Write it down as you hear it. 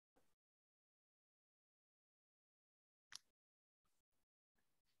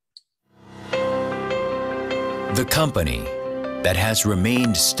The company that has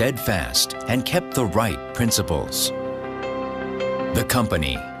remained steadfast and kept the right principles. The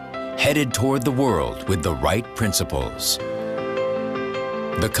company headed toward the world with the right principles.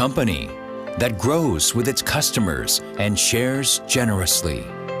 The company that grows with its customers and shares generously.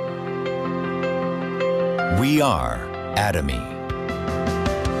 We are Atomy.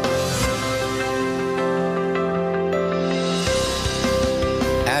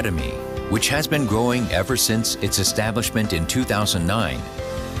 Atomy, which has been growing ever since its establishment in 2009,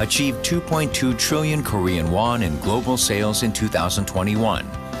 achieved 2.2 trillion Korean won in global sales in 2021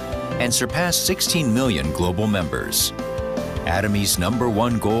 and surpassed 16 million global members. Atomy's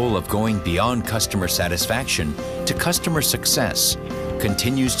 #1 goal of going beyond customer satisfaction to customer success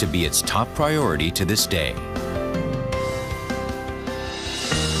continues to be its top priority to this day.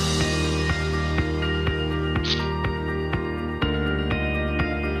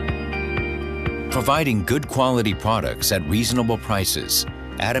 Providing good quality products at reasonable prices,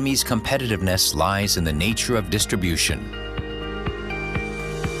 Atomy's competitiveness lies in the nature of distribution.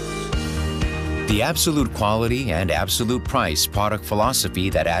 The absolute quality and absolute price product philosophy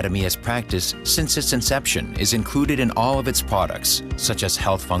that Atomy has practiced since its inception is included in all of its products, such as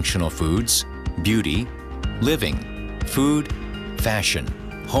health functional foods, beauty, living, food, fashion,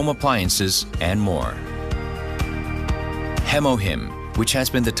 home appliances, and more. Hemohim, which has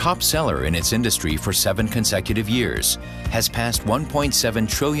been the top seller in its industry for 7 consecutive years, has passed 1.7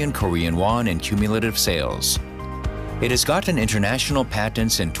 trillion Korean won in cumulative sales. It has gotten international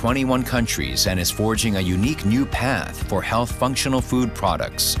patents in 21 countries and is forging a unique new path for health functional food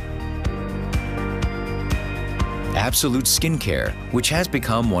products. Absolute Skincare, which has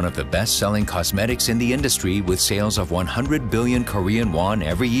become one of the best-selling cosmetics in the industry with sales of 100 billion Korean won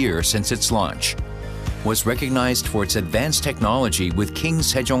every year since its launch, was recognized for its advanced technology with King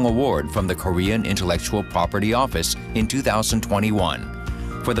Sejong Award from the Korean Intellectual Property Office in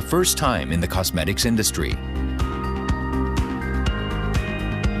 2021, for the first time in the cosmetics industry.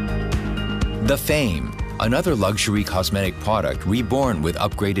 The Fame, another luxury cosmetic product reborn with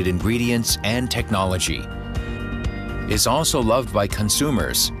upgraded ingredients and technology, is also loved by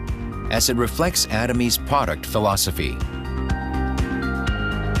consumers as it reflects Atomy's product philosophy.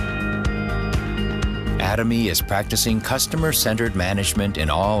 Atomy is practicing customer-centered management in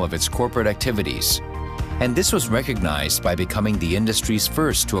all of its corporate activities, and this was recognized by becoming the industry's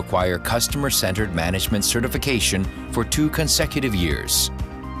first to acquire customer-centered management certification for 2 consecutive years.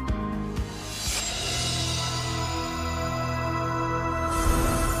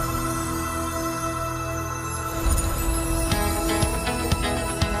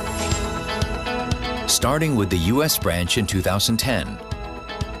 Starting with the US branch in 2010,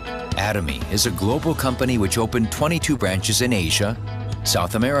 Atomy is a global company which opened 22 branches in Asia,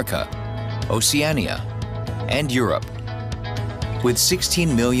 South America, Oceania, and Europe, with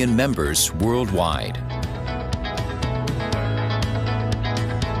 16 million members worldwide.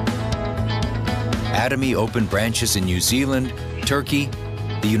 Atomy opened branches in New Zealand, Turkey,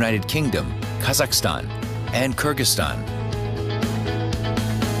 the United Kingdom, Kazakhstan, and Kyrgyzstan,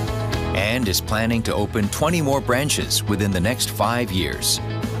 and is planning to open 20 more branches within the next 5 years.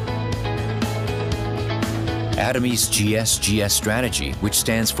 Atomy's GSGS strategy, which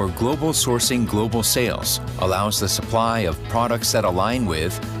stands for Global Sourcing Global Sales, allows the supply of products that align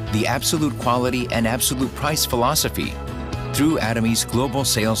with the absolute quality and absolute price philosophy through Atomy's global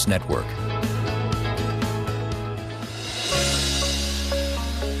sales network.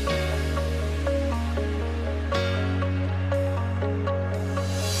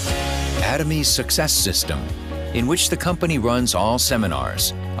 Atomy's Success System, in which the company runs all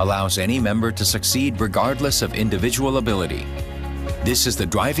seminars, allows any member to succeed regardless of individual ability. This is the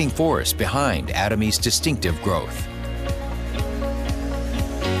driving force behind Atomy's distinctive growth.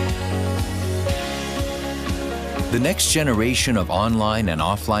 The next generation of online and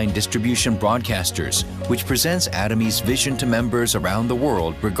offline distribution broadcasters, which presents Atomy's vision to members around the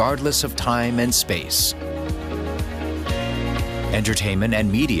world regardless of time and space. Entertainment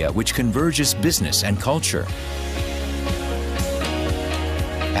and media, which converges business and culture.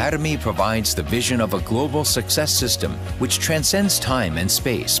 Atomy provides the vision of a global success system which transcends time and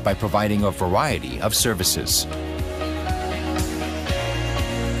space by providing a variety of services.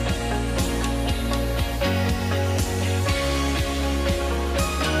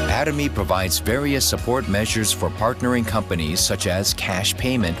 Atomy provides various support measures for partnering companies such as cash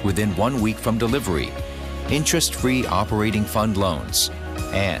payment within 1 week from delivery, interest-free operating fund loans,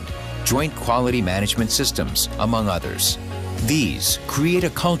 and joint quality management systems, among others. These create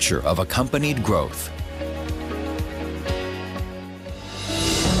a culture of accompanied growth.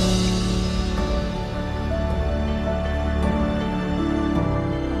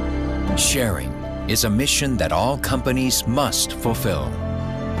 Sharing is a mission that all companies must fulfill.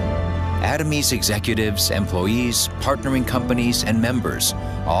 Atomy's executives, employees, partnering companies, and members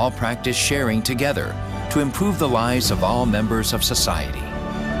all practice sharing together to improve the lives of all members of society.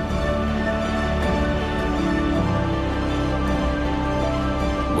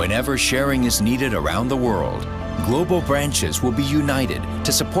 Whenever sharing is needed around the world, global branches will be united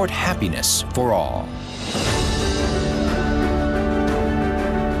to support happiness for all.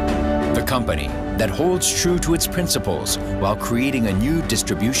 The company that holds true to its principles while creating a new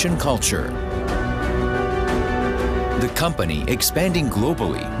distribution culture. The company expanding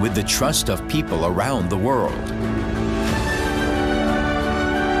globally with the trust of people around the world.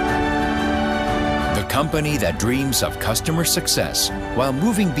 The company that dreams of customer success while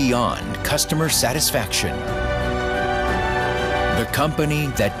moving beyond customer satisfaction. The company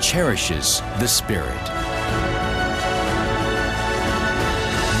that cherishes the spirit.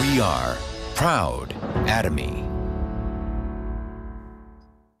 We are proud Atomy.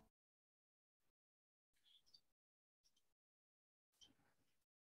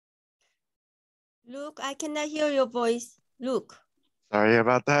 Luke, I cannot hear your voice. Luke. Sorry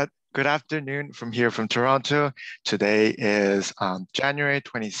about that. Good afternoon from here from Toronto. Today is January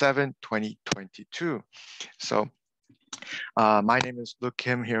 27, 2022. So my name is Luke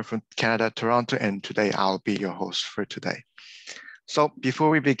Kim here from Canada, Toronto, and today I'll be your host for today. So before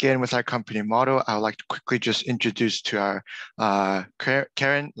we begin with our company motto, I would like to quickly just introduce to our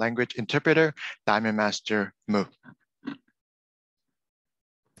Karen language interpreter, Diamond Master Mu.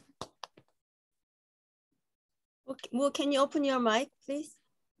 Okay, Mu, can you open your mic, please?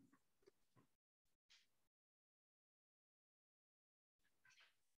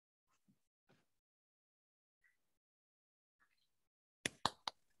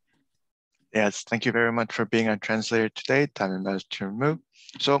 Yes, thank you very much for being our translator today, Diamond Master Mu.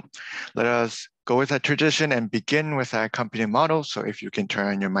 So let us go with our tradition and begin with our company model. So if you can turn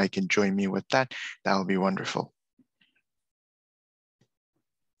on your mic and join me with that, that would be wonderful.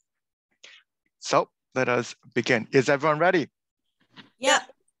 So let us begin. Is everyone ready? Yeah.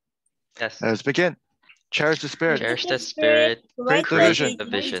 Yes. Let us begin. Cherish the spirit. Cherish the spirit. Create the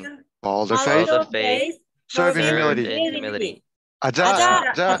vision. Follow the faith. Follow the faith. Serve in Serve humility. in humility.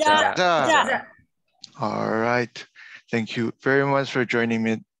 All right. Thank you very much for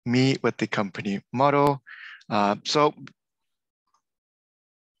joining me with the company model. So,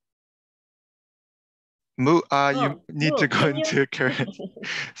 Mu, you need to go into current.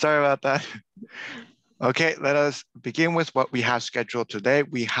 Sorry about that. Okay, let us begin with what we have scheduled today.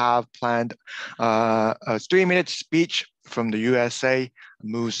 We have planned a 3-minute speech from the USA,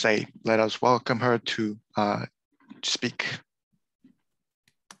 Mu Say. Let us welcome her to speak.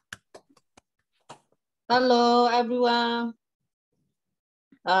 Hello, everyone.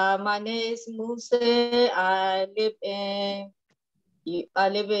 My name is Muse. I live in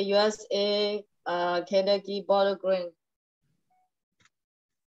USA, Kentucky Bowling Green.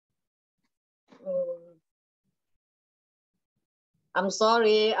 I'm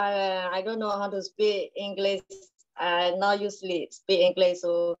sorry, I don't know how to speak English. I not usually speak English,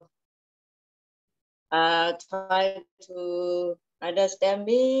 so try to understand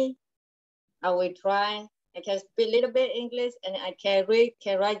me. I will try. I can speak a little bit English and I can read,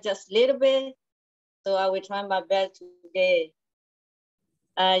 can write just a little bit. So I will try my best today.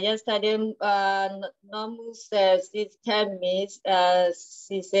 Yesterday, Normu said, she tell me,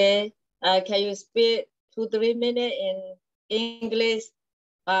 she said, can you speak 2-3 minutes in English?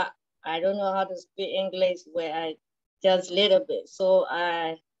 But I don't know how to speak English where I just a little bit. So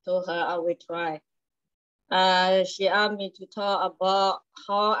I told her I will try. She asked me to talk about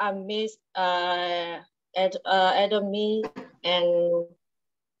how I miss Atomy and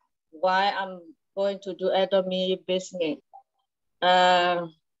why I'm going to do Atomy business.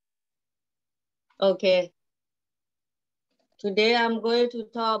 Okay. Today I'm going to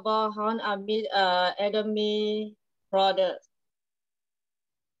talk about how I meet Atomy products.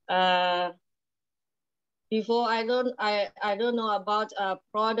 Before I don't know about a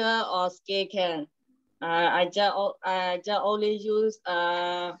product or skincare. I just only use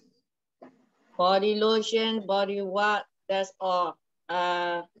body lotion, body wash, that's all.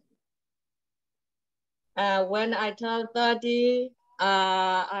 When I turned 30,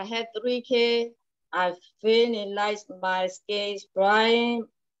 I had 3K. I feel like my skin is drying.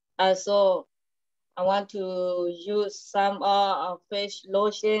 So I want to use some face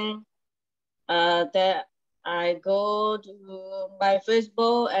lotion that I go to my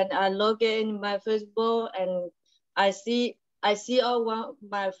Facebook and I log in my Facebook and I see all one of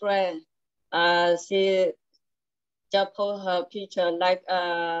my friends. She just post her picture like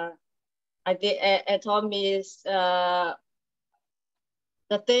I did Atomi's the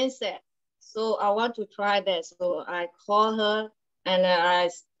thing set. So I want to try that. So I call her and I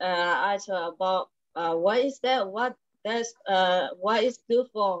asked her about what is that? What is good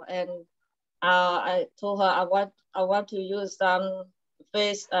for? And I told her I want to use some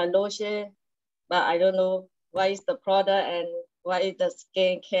face lotion, but I don't know what is the product and what is the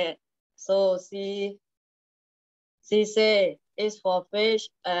skincare. So she said it's for fish.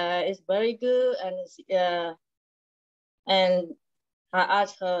 It's very good, and I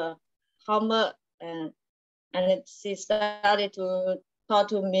asked her how much, and she started to talk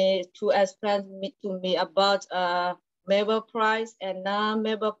to me, to explain to me about member price and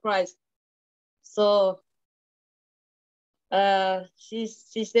non-member price. So she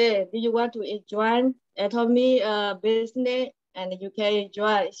said, do you want to join Atomy business? And you can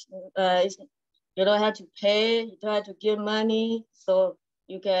join. You don't have to pay, you don't have to give money. So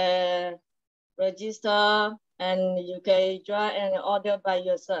you can register and you can join and order by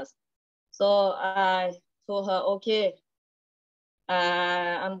yourself. So I told her, okay,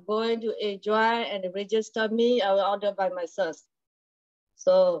 I'm going to join and register me. I will order by myself.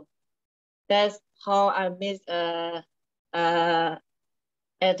 So that's how I met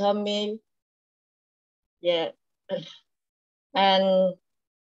Atomy. Yeah, and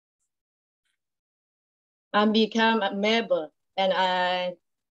I become a member, and I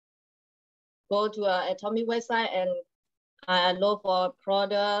go to Atomy website and I look for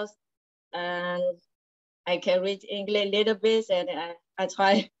products, and I can read English a little bit, and I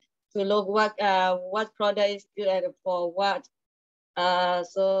try to look what product is good and for what.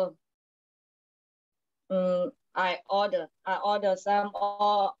 So I order some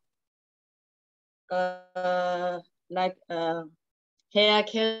like hair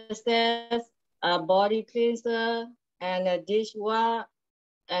care sets, body cleanser, and a dishwasher,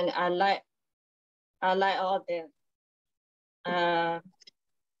 and I like all them.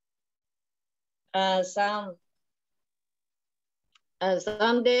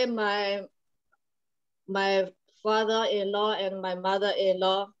 Someday my father-in-law and my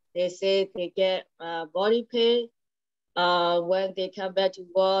mother-in-law, they say they get body pain. When they come back to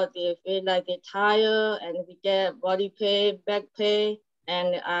work, they feel like they're tired and they get body pain, back pain.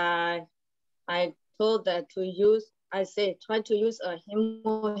 And I told them to use, I say, try to use a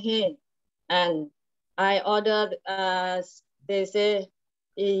Himohin. And I ordered, they say,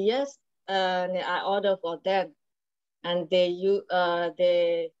 yes, and I ordered for them. And they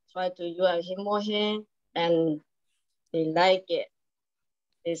try to use a Himohin and they like it.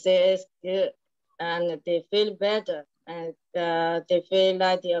 They say it's good and they feel better. And they feel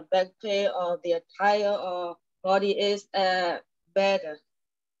like their back pain or their tire or body is better.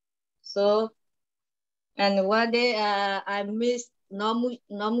 So, and one day I miss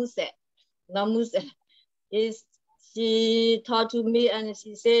Namuse. She talked to me and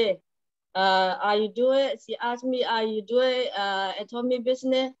she said, are you doing, she asked me, are you doing Atomy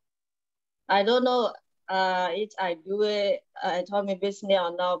business? I don't know if I do Atomy business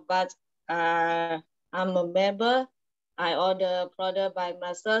or not, but I'm a member. I order product by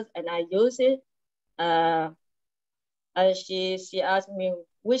myself and I use it. She asked me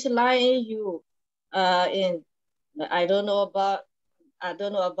which line you in. I don't know about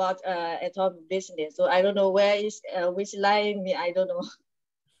Atomy business, so I don't know where is which line me. I don't know,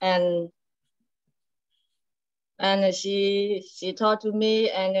 and she talked to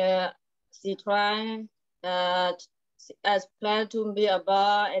me and she tried explain to me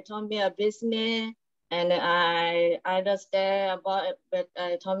about Atomy business. And I understand about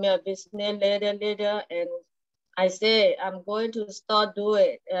Atomy business later, and I say I'm going to start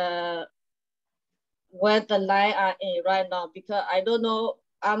doing where the line are in right now, because I don't know.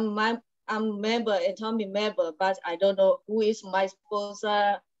 I'm member, Atomy member, but I don't know who is my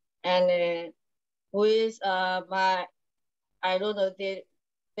sponsor and who is my. I don't know. They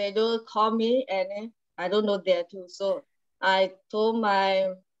don't call me, and I don't know there too. So I told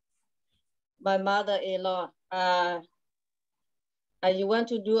my mother-in-law, you want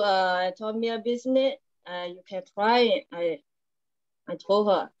to do Atomy business? You can try it. I told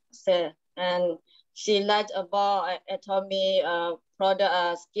her, said, and she liked about Atomy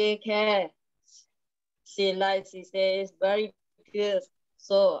product skincare. She said it's very good.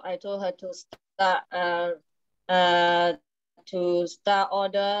 So I told her to start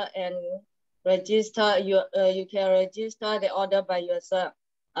order and register. You can register the order by yourself.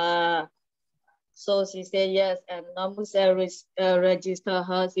 So she said yes, and Namusa register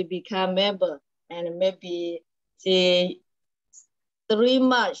her. She become member, and maybe 3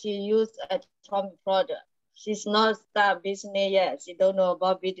 months she used Atomy product. she's not start business yet. She don't know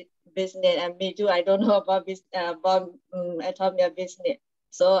about business, and me too. I don't know about Atomic business.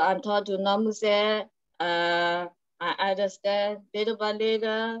 So I'm taught to Namuse. I understand little by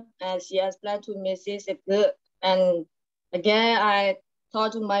little, and she explained to me she's good. And again, I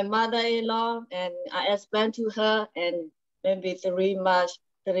talked to my mother-in-law, and I explained to her, and maybe 3 months,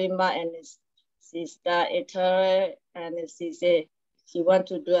 and she started her, and she said she want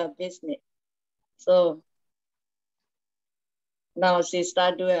to do a business. So now she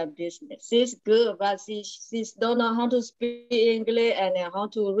start doing a business. She's good, but she don't know how to speak English and how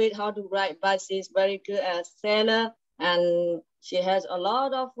to read, how to write, but she's very good as seller, and she has a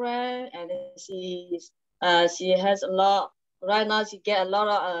lot of friends, and she has a lot. Right now, she get a lot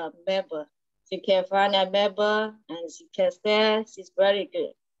of member. She can find a member, and she can sell. She's very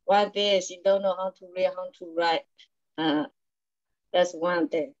good. One day, she don't know how to read, how to write. That's one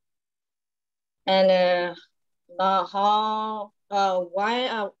thing. And now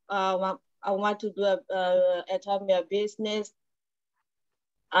why I want to do a Atomic business.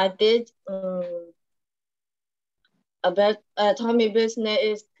 I did about Atomic business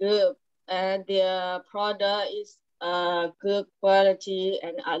is good, and their product is good quality,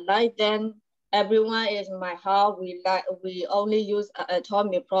 and I like them. Everyone is in my house. We only use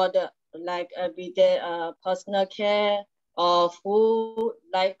Atomic product like everyday personal care or food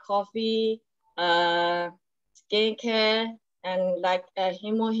like coffee, skincare, and like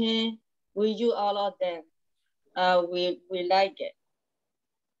Himohin. We use all of them. We like it.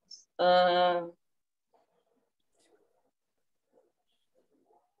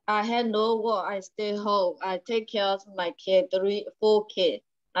 I had no work. I stay home. I take care of my kid, 4 kids.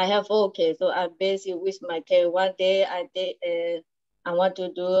 I have 4 kids, so I'm busy with my kid. One day I want to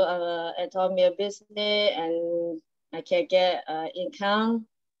do Atomic business, and I can get income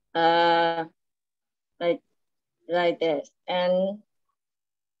like that. And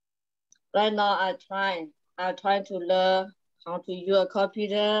right now I'm trying to learn how to use a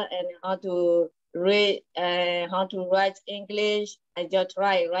computer and how to read and how to write English. I just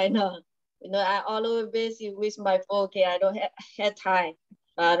try right now. I always busy with my 4 kids. I don't have time.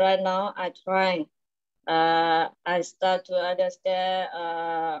 But right now I try. I start to understand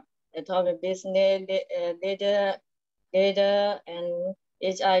Atomic business later, and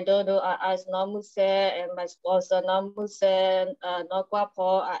if I don't know, I ask Namuse and my sponsor Namuse,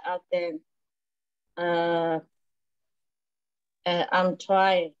 Nokwapo, I ask them. I'm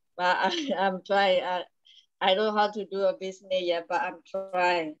trying, but I'm trying. I don't know how to do a business yet, but I'm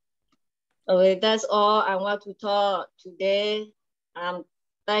trying. Okay, that's all I want to talk today.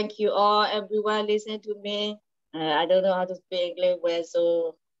 Thank you all, everyone listen to me. I don't know how to speak English well,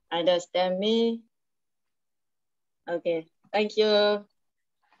 so understand me. Okay, thank you.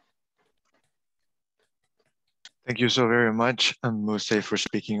 Thank you so very much, Muse, for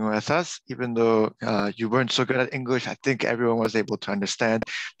speaking with us. Even though you weren't so good at English, I think everyone was able to understand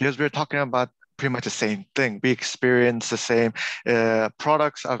because we were talking about pretty much the same thing. We experience the same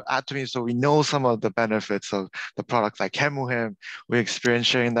products of Atomy, so we know some of the benefits of the products like Hemuhem. We experience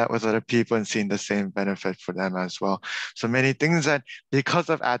sharing that with other people and seeing the same benefit for them as well. So many things that because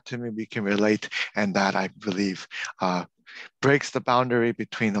of Atomy we can relate, and that I believe breaks the boundary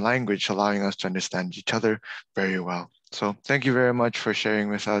between the language, allowing us to understand each other very well. So thank you very much for sharing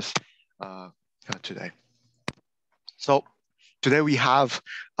with us today. So today we have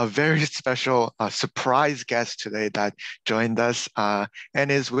a very special surprise guest today that joined us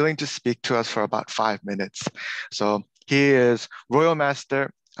and is willing to speak to us for about 5 minutes. So he is Royal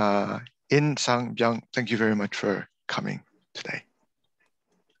Master In Sang-byung. Thank you very much for coming today.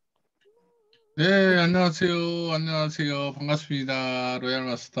 네, 안녕하세요. 안녕하세요. 반갑습니다. 로얄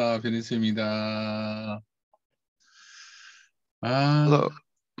마스터 베니스입니다. Hello.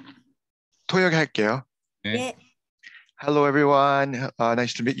 통역할게요. 네. Hello, everyone.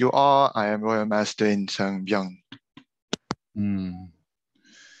 Nice to meet you all. I am Royal Master In Sang-byung.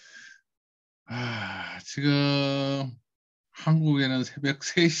 지금 한국에는 새벽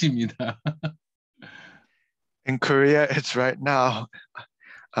 3시입니다. In Korea, it's right now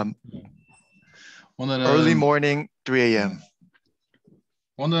오늘은 early morning, 3 a.m.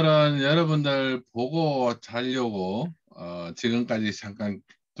 오늘은 여러분들 보고 자려고 지금까지 잠깐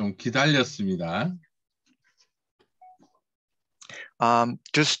좀 기다렸습니다.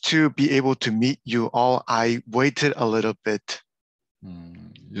 Just to be able to meet you all, I waited a little bit.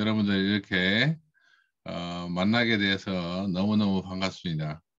 여러분들 이렇게 만나게 돼서 너무너무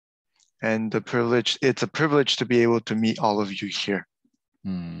반갑습니다. And it's a privilege to be able to meet all of you here.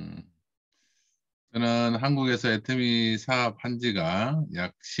 저는 한국에서 애터미 사업한 지가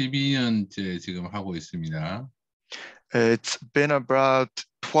약 12년째 지금 하고 있습니다. It's been about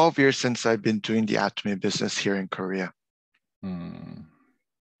 12 years since I've been doing the Atomy business here in Korea.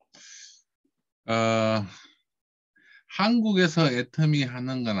 한국에서 애터미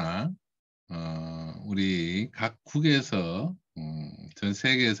하는 거나 우리 각국에서 전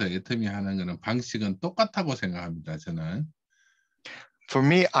세계에서 애터미 하는 거는 방식은 똑같다고 생각합니다. 저는. For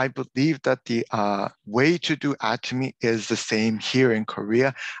me, I believe that the way to do Atomy is the same here in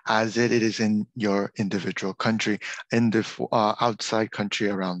Korea as it is in your individual country, in the outside country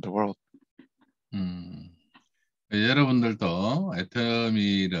around the world. 여러분들도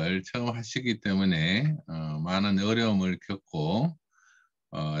애터미를 처음 하시기 때문에 많은 어려움을 겪고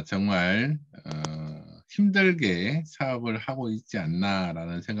정말 힘들게 사업을 하고 있지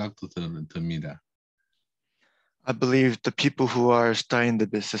않나라는 생각도 듭니다. I believe the people who are starting the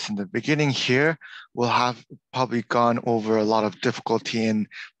business in the beginning here will have probably gone over a lot of difficulty and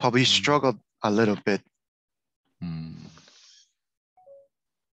probably struggled a little bit.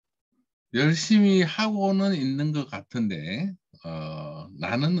 열심히 하고는 있는 것 같은데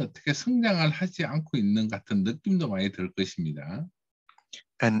나는 어떻게 성장을 하지 않고 있는 같은 느낌도 많이 들 것입니다.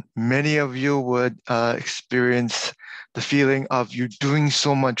 And many of you would experience the feeling of you doing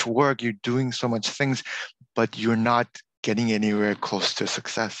so much work, you're doing so much things, but you're not getting anywhere close to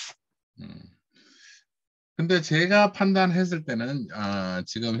success. 근데 제가 판단했을 때는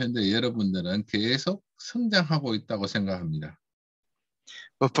지금 현재 여러분들은 계속 성장하고 있다고 생각합니다.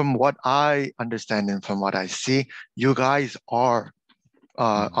 But from what I understand and from what I see, you guys are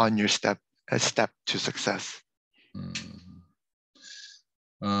on your step to success.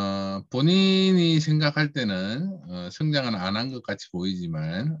 본인이 생각할 때는 성장은 안 한 것 같이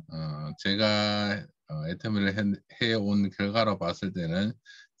보이지만 제가 애터미를 해온 결과로 봤을 때는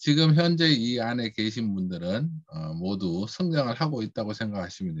지금 현재 이 안에 계신 분들은 모두 성장을 하고 있다고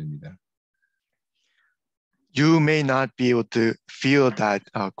생각하시면 됩니다. You may not be able to feel that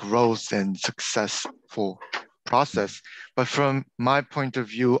growth and successful process, but from my point of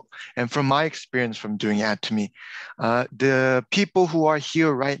view and from my experience from doing Atomy, the people who are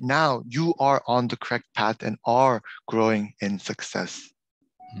here right now, you are on the correct path and are growing in success.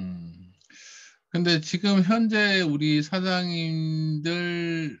 근데 지금 현재 우리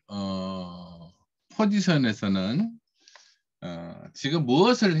사장님들 포지션에서는 지금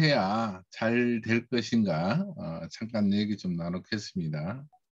무엇을 해야 잘 될 것인가 잠깐 얘기 좀 나누겠습니다.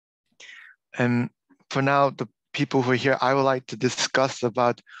 And for now, the people who are here, I would like to discuss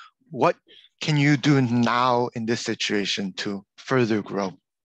about what can you do now in this situation to further grow.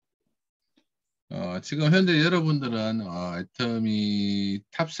 지금 현재 여러분들은 애터미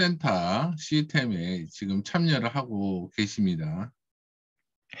탑센터 시스템에 지금 참여를 하고 계십니다.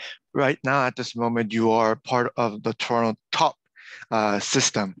 Right now, at this moment, you are part of the TOP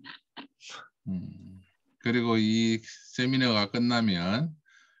system. 그리고 이 세미나가 끝나면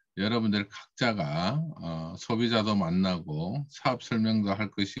여러분들 각자가 소비자도 만나고 사업 설명도 할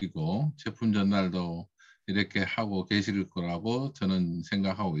것이고 제품 전달도 이렇게 하고 계실 거라고 저는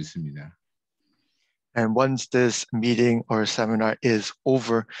생각하고 있습니다. And once this meeting or seminar is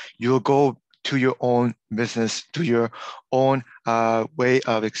over, you'll go to your own business, to your own way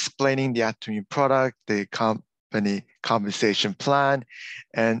of explaining the Atomy product, the company compensation plan,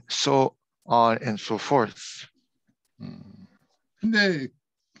 and so on and so forth. 근데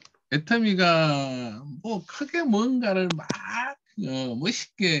애터미가 뭐 크게 뭔가를 막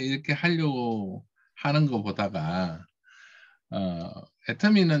멋있게 이렇게 하려고 하는 것보다가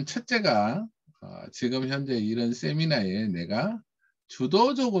애터미는 첫째가 지금 현재 이런 세미나에 내가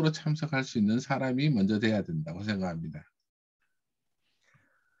주도적으로 참석할 수 있는 사람이 먼저 돼야 된다고 생각합니다.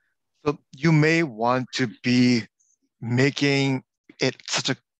 So you may want to be making it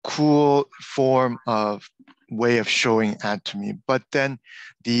such a cool form of way of showing Atomy, but then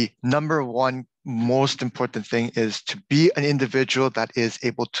the number one most important thing is to be an individual that is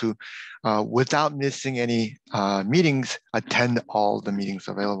able to, without missing any meetings, attend all the meetings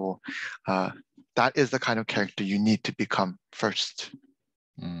available. That is the kind of character you need to become first.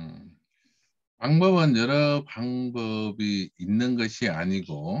 방법은 여러 방법이 있는 것이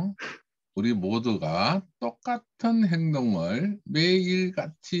아니고 우리 모두가 똑같은 행동을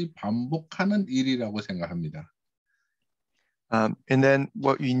매일같이 반복하는 일이라고 생각합니다. And then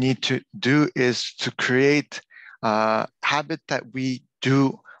what we need to do is to create a habit that we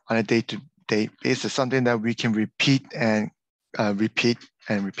do on a day-to-day basis, something that we can repeat and repeat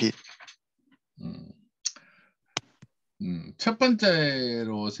and repeat. 첫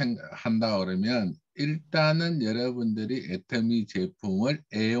번째로 생각한다 그러면 일단은 여러분들이 애터미 제품을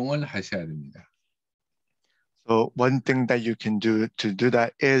애용을 하셔야 됩니다. So one thing that you can do to do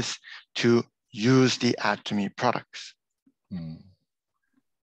that is to use the Atomy products.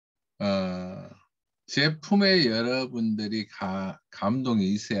 제품에 여러분들이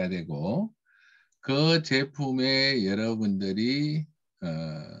감동이 있어야 되고 그 제품에 여러분들이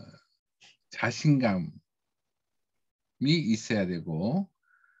자신감이 있어야 되고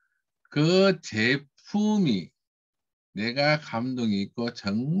그 제품이 내가 감동이 있고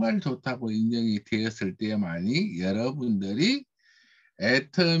정말 좋다고 인정이 되었을 때만이 여러분들이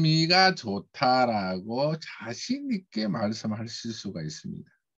애터미가 좋다라고 자신 있게 말씀하실 수가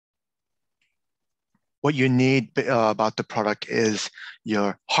있습니다. What you need about the product is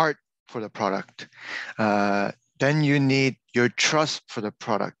your heart for the product. Then you need your trust for the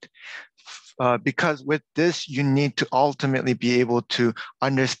product. Because with this, you need to ultimately be able to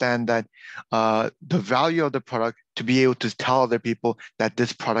understand that the value of the product to be able to tell other people that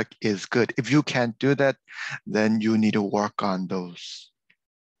this product is good. If you can't do that, then you need to work on those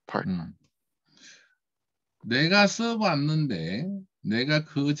parts. 내가 써봤는데 내가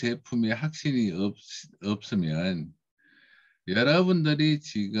그 제품에 확신이 없으면 여러분들이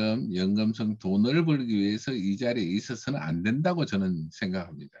지금 연금성 돈을 벌기 위해서 이 자리에 있어서는 안 된다고 저는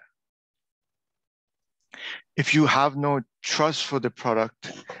생각합니다. If you have no trust for the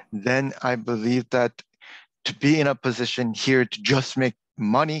product, then I believe that to be in a position here to just make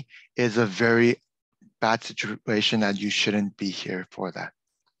money is a very bad situation that you shouldn't be here for that.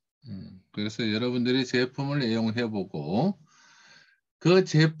 그래서 여러분들이 제품을 애용해보고 그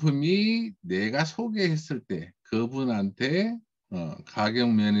제품이 내가 소개했을 때 그분한테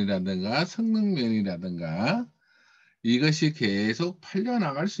가격면이라든가 성능면이라든가 이것이 계속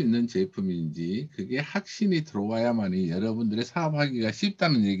팔려나갈 수 있는 제품인지 그게 확신이 들어와야만이 여러분들의 사업하기가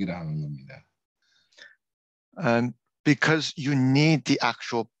쉽다는 얘기를 하는 겁니다. Because you need the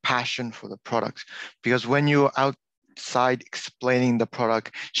actual passion for the product. Because when you're outside explaining the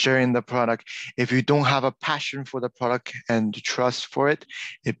product, sharing the product, if you don't have a passion for the product and trust for it,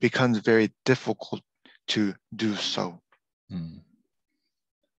 it becomes very difficult to do so.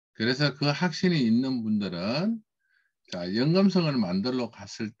 그래서 그 확신이 있는 분들은 자, 연금성을 만들러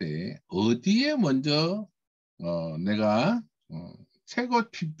갔을 때 어디에 먼저 내가 최고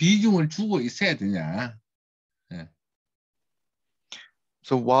비중을 주고 있어야 되냐.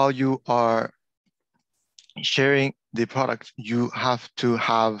 So while you are sharing the product, you have to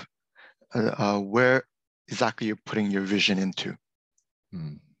have where exactly you're putting your vision into.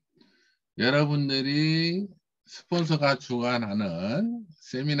 여러분들이 스폰서가 주관하는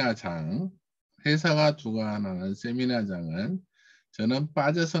세미나장, 회사가 주관하는 세미나장은 저는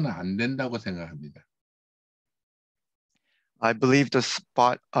빠져서는 안 된다고 생각합니다. I believe the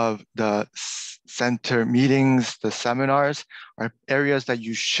spot of the center meetings, the seminars, are areas that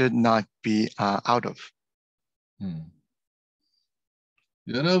you should not be out of.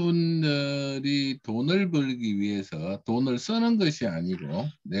 여러분들이 돈을 벌기 위해서 돈을 쓰는 것이 아니고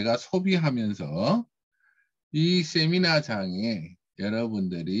내가 소비하면서 이 세미나장에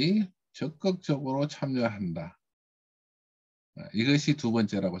여러분들이 적극적으로 참여한다. 이것이 두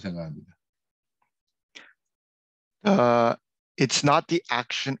번째라고 생각합니다. It's not the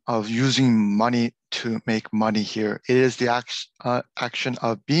action of using money to make money here. It is the action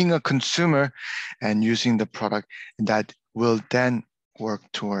of being a consumer and using the product that will then work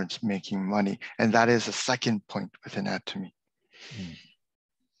towards making money. And that is the second point within Atomy.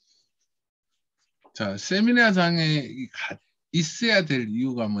 자, 세미나장에 있어야 될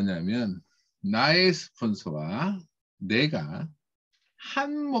이유가 뭐냐면 나의 스폰서와 내가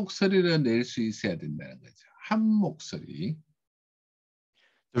한 목소리를 낼 수 있어야 된다는 거죠. 한 목소리.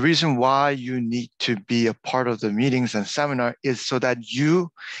 The reason why you need to be a part of the meetings and seminar is so that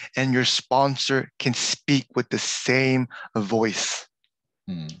you and your sponsor can speak with the same voice.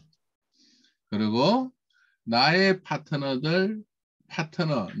 그리고 나의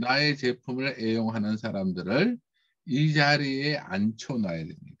나의 제품을 애용하는 사람들을 이 자리에 앉혀놔야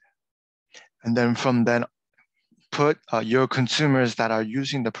됩니다. And then from then, put your consumers that are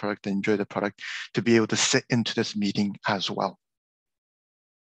using the product, enjoy the product, to be able to sit into this meeting as well.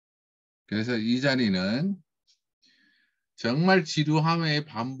 그래서 이 자리는 정말 지루함의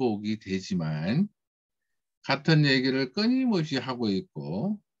반복이 되지만 같은 얘기를 끊임없이 하고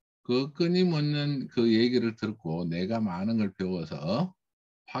있고 그 끊임없는 그 얘기를 듣고 내가 많은 걸 배워서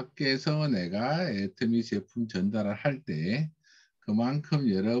밖에서 내가 애터미 제품 전달을 할 때 그만큼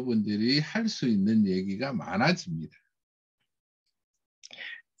여러분들이 할 수 있는 얘기가 많아집니다.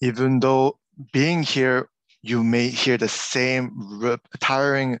 Even though being here you may hear the same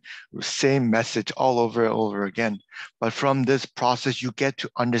tiring, same message all over again. But from this process, you get to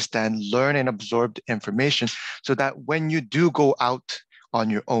understand, learn, and absorb the information so that when you do go out on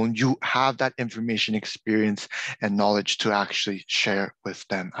your own, you have that information, experience, and knowledge to actually share with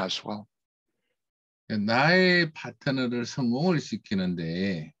them as well. 나의 파트너를 성공을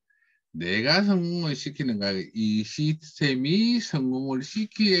시키는데 내가 성공을 시키는가, 이 시스템이 성공을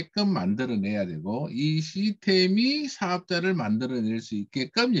시키게끔 만들어내야 되고 이 시스템이 사업자를 만들어낼 수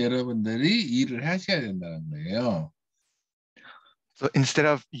있게끔 여러분들이 일을 하셔야 된다는 거예요. So instead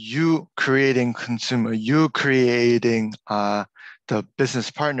of you creating consumer, you creating the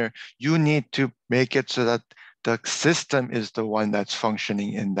business partner, you need to make it so that the system is the one that's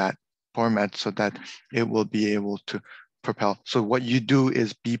functioning in that format so that it will be able to propel. So what you do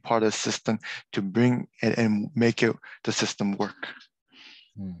is be part of the system to bring it and make it the system work.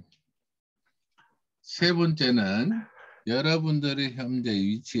 세 번째는 여러분들이 현재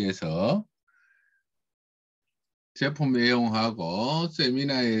위치에서 제품 애용하고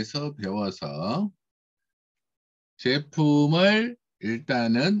세미나에서 배워서 제품을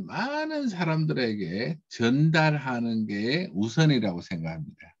일단은 많은 사람들에게 전달하는 게 우선이라고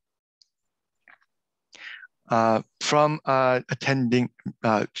생각합니다. From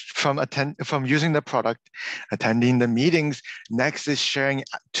using the product, attending the meetings, next is sharing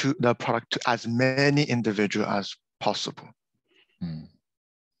to the product to as many individuals as possible.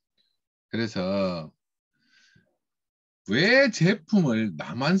 그래서 왜 제품을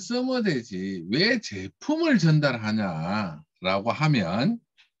나만 쓰면 되지 왜 제품을 전달하냐라고 하면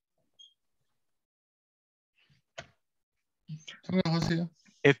생각하세요.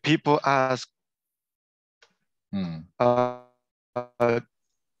 If people ask,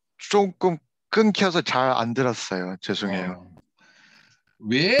 조금 끊겨서 잘 안 들었어요. 죄송해요.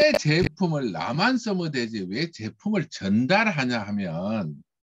 왜 제품을 나만 쓰면 되지 왜 제품을 전달하냐 하면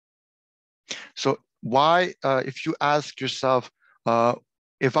So why, if you ask yourself,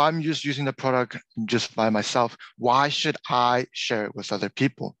 if I'm just using the product just by myself, why should I share it with other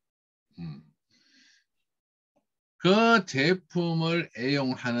people? 그 제품을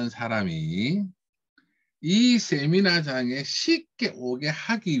애용하는 사람이 이 세미나장에 쉽게 오게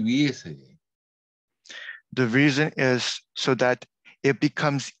하기 위해서예요. The reason is so that it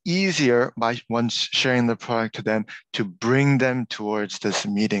becomes easier by once sharing the product to them to bring them towards this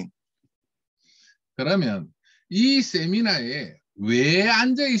meeting. 그러면 이 세미나에 왜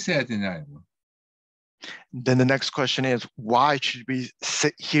앉아 있어야 되냐요? Then the next question is, why should we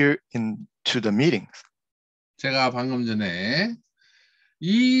sit here into the meetings? 제가 방금 전에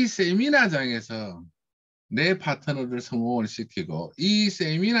이 세미나장에서 내 파트너를 성공을 시키고 이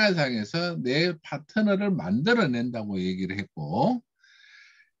세미나장에서 내 파트너를 만들어낸다고 얘기를 했고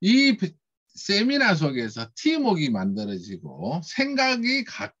이 세미나 속에서 팀워크가 만들어지고 생각이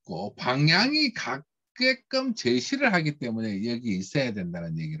같고 방향이 같게끔 제시를 하기 때문에 여기 있어야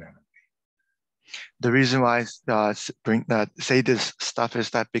된다는 얘기를 하는 거예요. The reason why I say this stuff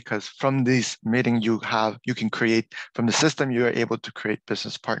is that because from this meeting you can create, from the system you are able to create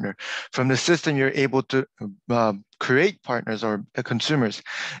business partner. From the system you're able to create partners or consumers,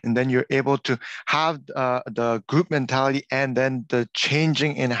 and then you're able to have the group mentality and then the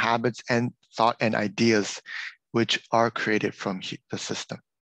changing in habits and thought and ideas which are created from the system.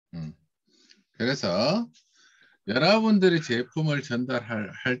 그래서 여러분들이 제품을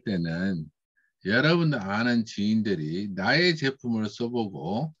전달할 때는 여러분들 아는 지인들이 나의 제품을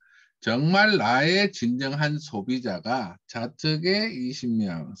써보고 정말 나의 진정한 소비자가 좌측에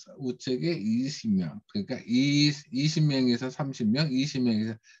 20명, 우측에 20명, 그러니까 20명에서 30명,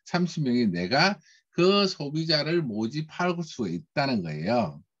 20명에서 30명이 내가 그 소비자를 모집할 수 있다는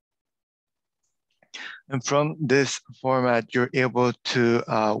거예요. And from this format, you're able to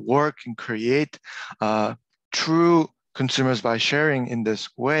work and create true consumers by sharing in this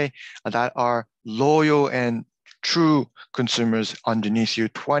way that are loyal and true consumers underneath you,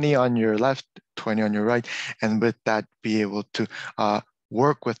 20 on your left, 20 on your right, and with that be able to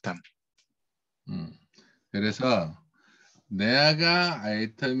work with them. 그래서 내가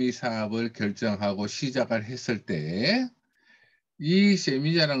애터미 사업을 결정하고 시작을 했을 때 이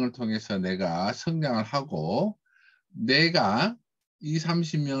세미나장을 통해서 내가 성장을 하고 내가 이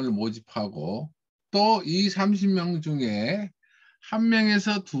 30명을 모집하고 또 이 30명 중에 한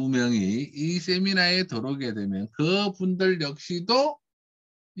명에서 두 명이 이 세미나에 들어오게 되면 그 분들 역시도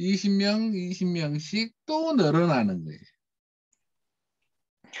 20명, 20명씩 또 늘어나는 거예요.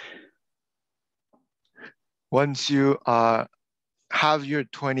 Once you have your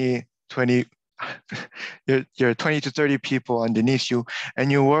 20 your 20 to 30 people underneath you,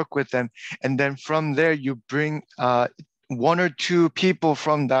 and you work with them. And then from there, you bring one or two people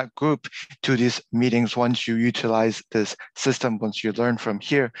from that group to these meetings. Once you utilize this system, once you learn from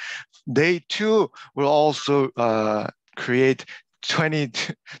here, they too will also create 20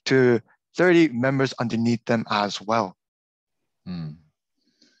 to 30 members underneath them as well.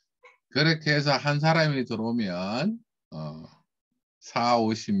 그렇게 해서 한 사람이 들어오면 4,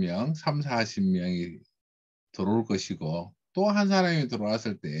 50명, 3, 40명이 들어올 것이고, 또 한 사람이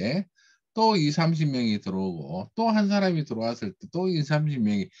들어왔을 때 또 2, 30명이 들어오고, 또 한 사람이 들어왔을 때 또 2,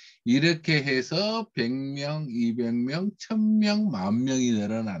 30명이, 이렇게 해서 100명, 200명, 1000명, 10,000명이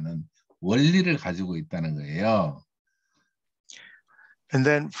늘어나는 원리를 가지고 있다는 거예요. And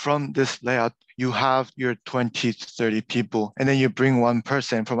then from this layout, you have your 20 to 30 people, and then you bring one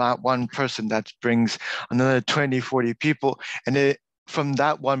person. From that one person, that brings another 20, 40 people. And then from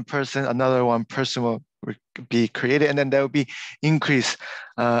that one person, another one person will be created. And then there will be increase,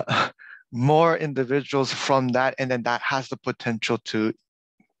 more individuals from that. And then that has the potential to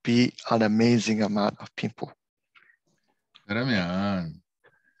be an amazing amount of people. 그러면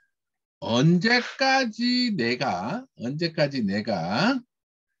언제까지 내가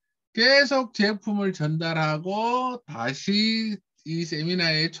계속 제품을 전달하고 다시 이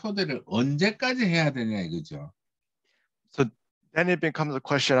세미나에 초대를 언제까지 해야 되냐 이거죠. So then it becomes a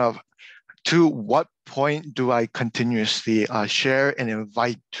question of, to what point do I continuously share and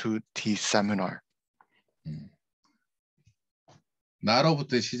invite to the seminar?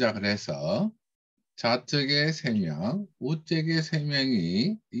 나로부터 시작을 해서 좌측에 3명, 우측에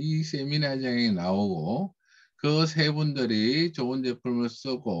 3명이 이 세미나장에 나오고, 그 세 분들이 좋은 제품을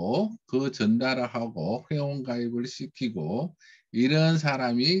쓰고 그 전달을 하고 회원 가입을 시키고, 이런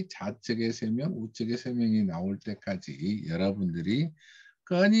사람이 좌측에 3명, 우측에 3명이 나올 때까지 여러분들이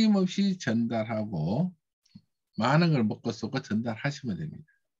끊임없이 전달하고 많은 걸 먹고 쏘고 전달하시면 됩니다.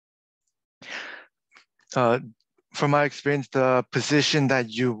 From my experience, the position that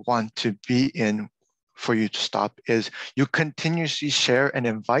you want to be in for you to stop is you continuously share and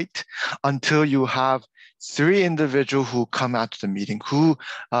invite until you have 3 individuals who come out to the meeting, who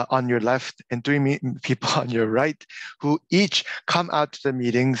on your left, and 3 people on your right, who each come out to the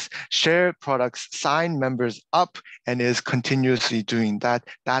meetings, share products, sign members up, and is continuously doing that.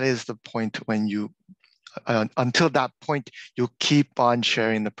 That is the point when you, until that point, you keep on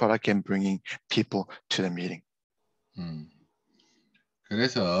sharing the product and bringing people to the meeting.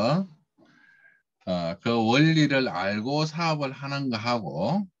 그래서 그 원리를 알고 사업을 하는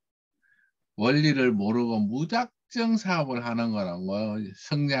거하고 원리를 모르고 무작정 사업을 하는 거라고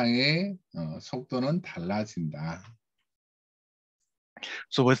성장의 속도는 달라진다.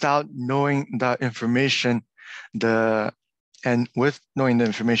 So without knowing the information, and with knowing the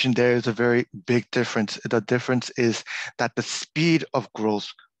information, there is a very big difference. The difference is that the speed of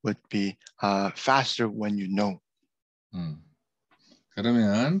growth would be faster when you know.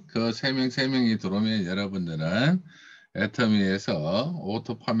 그러면 그 3명이 들어오면 여러분들은 애터미에서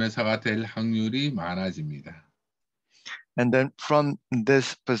오토 판매사가 될 확률이 많아집니다. And then from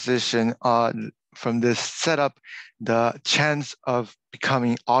this position, from this setup, the chance of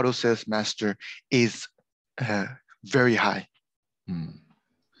becoming auto sales master is very high.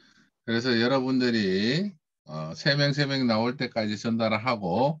 그래서 여러분들이 3명 나올 때까지 전달을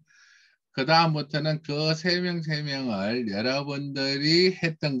하고, 그 다음부터는 그 3명을 여러분들이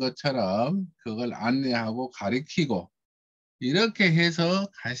했던 것처럼 그걸 안내하고 가리키고 이렇게 해서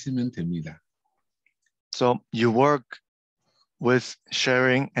가시면 됩니다. So you work with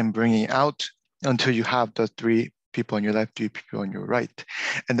sharing and bringing out until you have the 3 people on your left, 3 people on your right.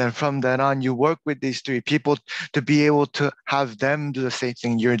 And then from then on, you work with these 3 people to be able to have them do the same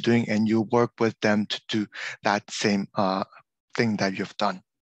thing you're doing, and you work with them to do that same thing that you've done.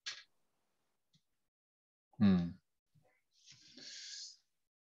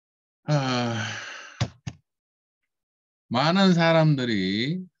 많은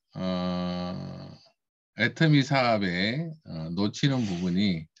사람들이 애터미 사업에 놓치는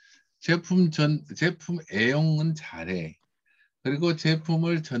부분이 제품 애용은 잘해. 그리고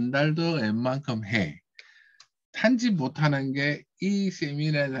제품을 전달도 웬만큼 해. 탄지 못하는 게 이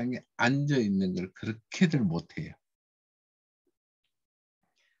세미나장에 앉아 있는 걸 그렇게들 못해요.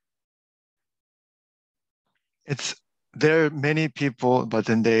 There are many people, but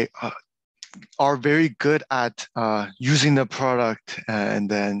then they are very good at using the product and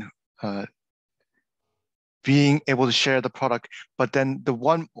then being able to share the product. But then the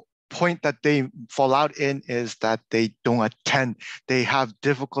one point that they fall out in is that they don't attend. They have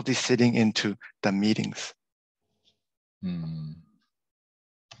difficulty sitting into the meetings.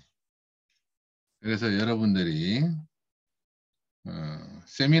 그래서 여러분들이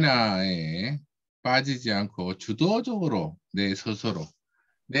세미나에 빠지지 않고 주도적으로 내 스스로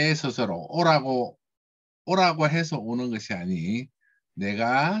오라고 해서 오는 것이 아니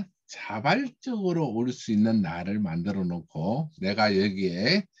내가 자발적으로 올 수 있는 날을 만들어 놓고 내가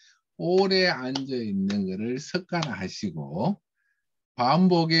여기에 오래 앉아 있는 것을 습관화하시고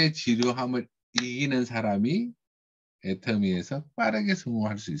반복의 지루함을 이기는 사람이 애터미에서 빠르게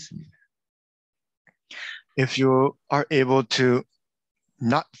성공할 수 있습니다. If you are able to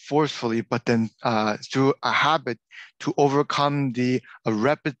not forcefully, but then through a habit to overcome the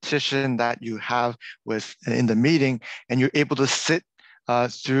repetition that you have with in the meeting, and you're able to sit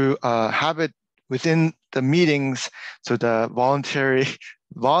through a habit within the meetings, so the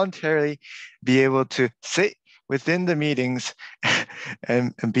voluntarily be able to sit within the meetings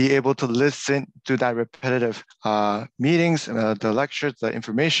and be able to listen to that repetitive meetings, the lectures, the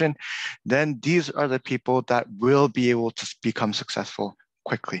information, then these are the people that will be able to become successful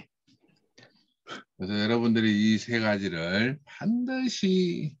quickly. 그래서 여러분들이 이 세 가지를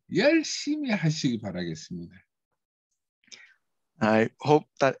반드시 열심히 하시기 바라겠습니다. I hope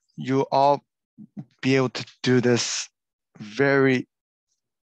that you all be able to do this very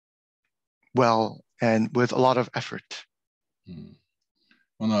well and with a lot of effort.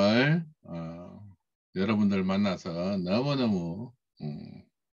 오늘 여러분들 만나서 너무너무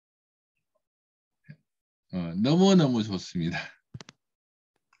좋습니다.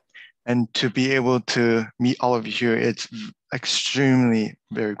 And to be able to meet all of you here, it's extremely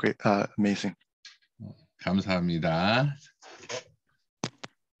very great, amazing. 감사합니다.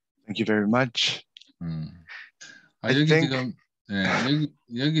 Thank you very much.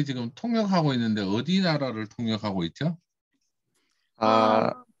 여기 지금 통역하고 있는데 어디 나라를 통역하고 있죠?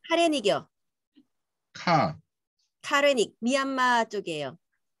 카레닉이요. 카레닉, 미얀마 쪽이에요.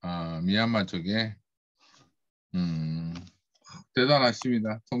 미얀마 쪽에.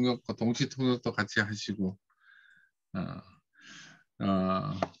 대단하십니다. 통역과 동시 통역도 같이 하시고.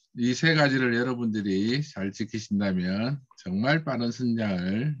 이 세 가지를 여러분들이 잘 지키신다면 정말 빠른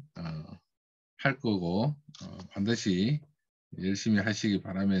성장을 할 거고 반드시 열심히 하시기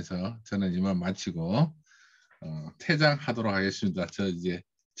바라면서 저는 이만 마치고 퇴장하도록 하겠습니다. 저 이제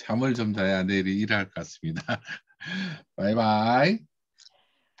잠을 좀 자야 내일 일할 것 같습니다. 바이바이.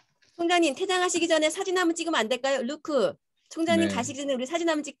 총장님 퇴장하시기 전에 사진 한번 찍으면 안 될까요? 루크. 총장님 네. 가시기 전에 우리 사진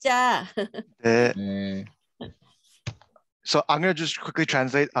한번 찍자. 네. So I'm going to just quickly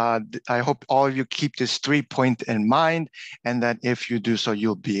translate. I hope all of you keep this 3-point in mind, and that if you do so,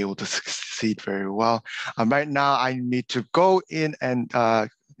 you'll be able to succeed very well. Right now, I need to go in and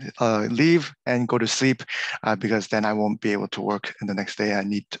leave and go to sleep because then I won't be able to work in the next day. I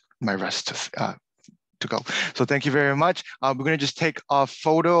need my rest to go. So thank you very much. We're going to just take a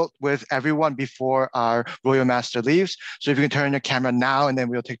photo with everyone before our Royal Master leaves. So if you can turn your camera now, and then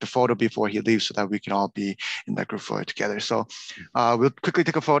we'll take the photo before he leaves so that we can all be in that group photo together. So we'll quickly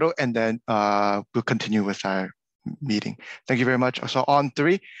take a photo and then we'll continue with our meeting. Thank you very much. So on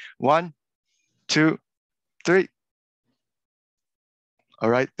 3, 1, 2, 3. All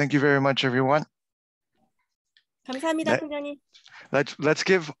right. Thank you very much, everyone. 감사합니다, 총장님. Let's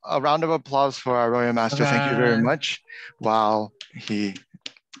give a round of applause for our Royal Master. Thank you very much. While he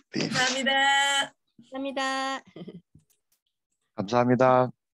leaves. 감사합니다. 감사합니다.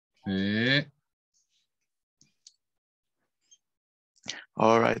 감사합니다. 네.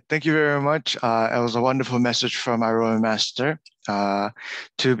 All right. Thank you very much. It was a wonderful message from our Royal Master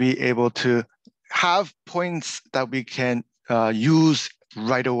to be able to have points that we can use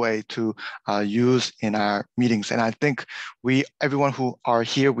right away to use in our meetings. And I think everyone who are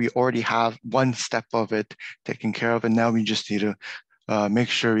here, we already have one step of it taken care of. And now we just need to make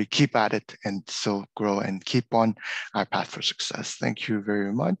sure we keep at it and still grow and keep on our path for success. Thank you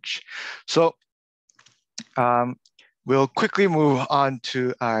very much. So we'll quickly move on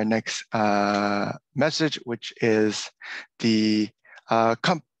to our next message, which is the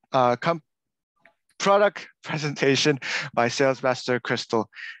product presentation by Sales Master Crystal.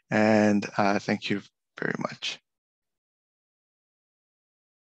 And thank you very much.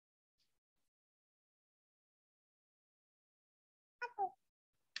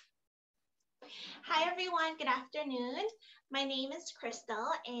 Hi everyone, good afternoon. My name is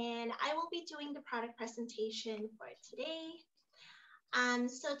Crystal and I will be doing the product presentation for today.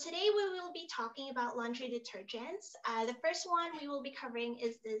 So today we will be talking about laundry detergents. The first one we will be covering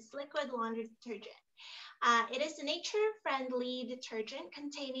is this liquid laundry detergent. It is a nature-friendly detergent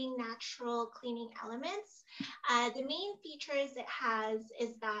containing natural cleaning elements. The main features it has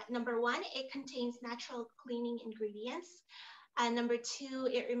is that number one, it contains natural cleaning ingredients. Number 2,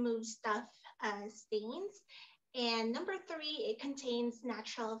 it removes stuff stains. And number 3, it contains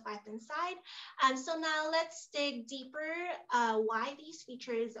natural vitamin side. So now let's dig deeper why these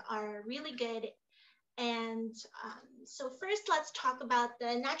features are really good. And so first, let's talk about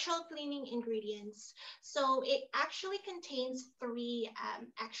the natural cleaning ingredients. So it actually contains 3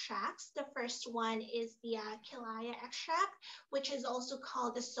 extracts. The first one is the Kilaya extract, which is also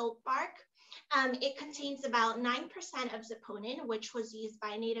called the soap bark. It contains about 9% of saponin, which was used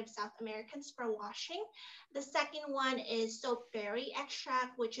by native South Americans for washing. The second one is soapberry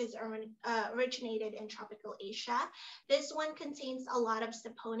extract, which is originated in tropical Asia. This one contains a lot of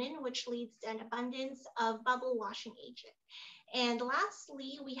saponin, which leads to an abundance of bubble washing agent. And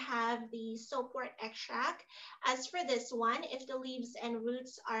lastly, we have the soapwort extract. As for this one, if the leaves and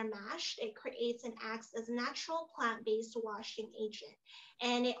roots are mashed, it creates and acts as a natural plant-based washing agent.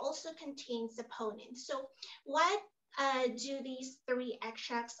 And it also contains saponin. So what do these 3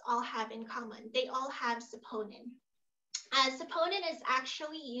 extracts all have in common? They all have saponin. Saponin is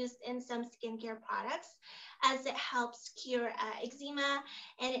actually used in some skincare products as it helps cure eczema,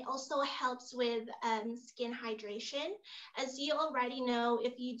 and it also helps with skin hydration. As you already know,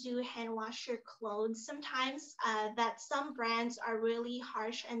 if you do hand wash your clothes, sometimes that some brands are really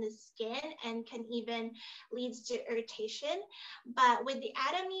harsh on the skin and can even lead to irritation. But with the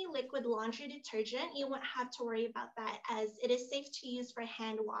Atami liquid laundry detergent, you won't have to worry about that, as it is safe to use for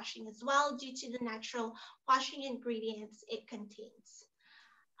hand washing as well due to the natural washing ingredients it contains.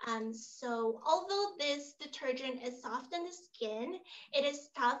 So although this detergent is soft on the skin, it is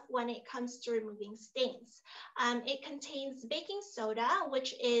tough when it comes to removing stains. It contains baking soda,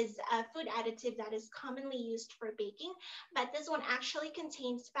 which is a food additive that is commonly used for baking, but this one actually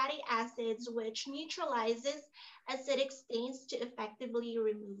contains fatty acids, which neutralizes acidic stains to effectively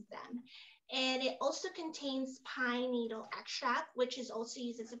remove them. And it also contains pine needle extract, which is also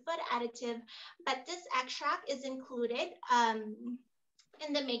used as a food additive, but this extract is included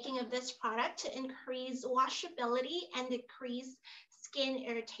in the making of this product to increase washability and decrease skin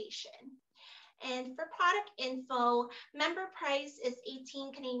irritation. And for product info, member price is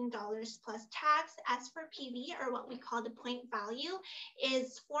 18 Canadian dollars plus tax. As for PV, or what we call the point value,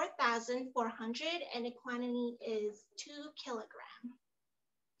 is 4,400 and the quantity is 2 kilograms.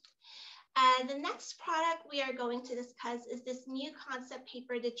 The next product we are going to discuss is this new concept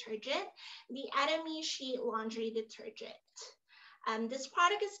paper detergent, the Atami Sheet Laundry Detergent. This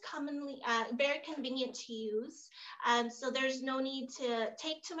product is commonly very convenient to use, so there's no need to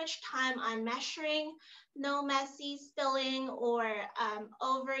take too much time on measuring, no messy spilling or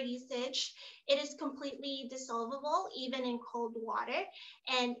over usage. It is completely dissolvable even in cold water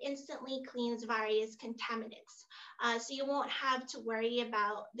and instantly cleans various contaminants. So you won't have to worry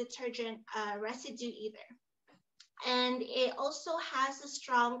about detergent residue either. And it also has a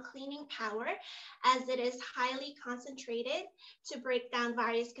strong cleaning power as it is highly concentrated to break down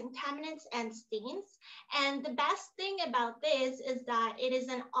various contaminants and stains. And the best thing about this is that it is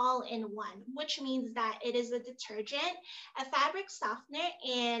an all-in-one, which means that it is a detergent, a fabric softener,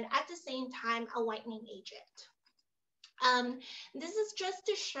 and at the same time, a whitening agent. This is just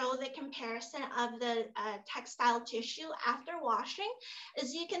to show the comparison of the textile tissue after washing.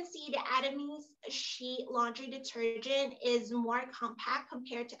 As you can see, the Atami's sheet laundry detergent is more compact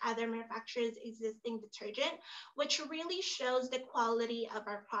compared to other manufacturers' existing detergent, which really shows the quality of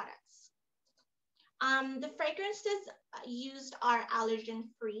our products. The fragrances used are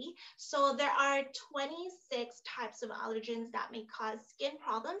allergen-free. So there are 26 types of allergens that may cause skin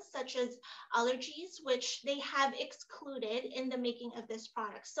problems, such as allergies, which they have excluded in the making of this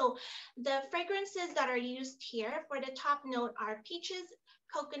product. So the fragrances that are used here for the top note are peaches,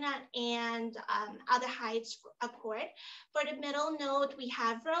 coconut, and aldehydes accord. For the middle note, we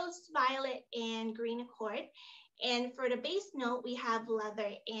have rose, violet, and green accord. And for the base note, we have leather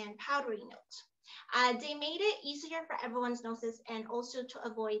and powdery note. They made it easier for everyone's noses and also to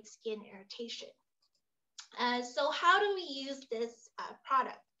avoid skin irritation. So how do we use this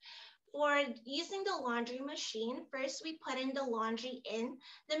product? For using the laundry machine, first we put in the laundry in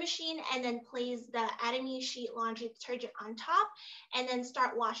the machine and then place the Atami sheet laundry detergent on top and then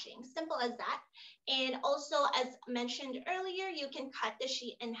start washing. Simple as that. And also, as mentioned earlier, you can cut the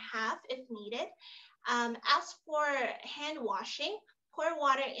sheet in half if needed. As for hand washing, pour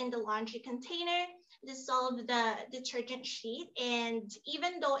water in the laundry container, dissolve the detergent sheet, and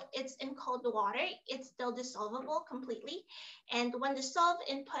even though it's in cold water, it's still dissolvable completely. And when dissolved,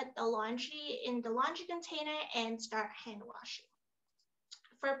 input the laundry in the laundry container and start hand washing.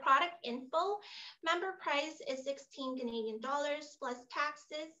 for product info, member price is 16 Canadian dollars plus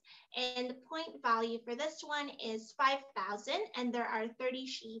taxes, and the point value for this one is 5,000, and there are 30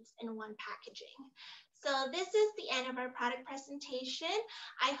 sheets in one packaging. So this is the end of our product presentation.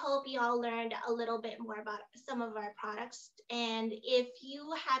 I hope you all learned a little bit more about some of our products. And if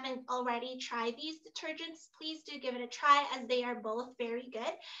you haven't already tried these detergents, please do give it a try, as they are both very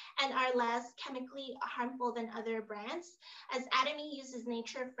good and are less chemically harmful than other brands, as Atomy uses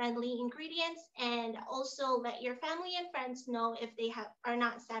nature-friendly ingredients. And also let your family and friends know if they are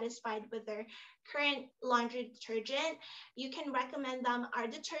not satisfied with their current laundry detergent. You can recommend them our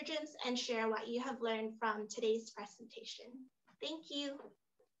detergents and share what you have learned from today's presentation. Thank you.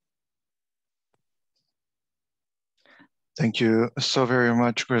 Thank you so very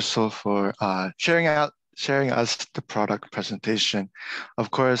much, Crystal, for sharing us the product presentation. Of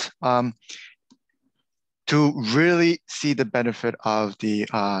course, to really see the benefit of the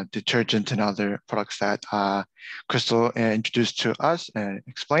detergent and other products that Crystal introduced to us and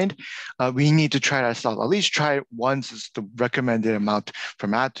explained, we need to try it ourselves. At least try it once is the recommended amount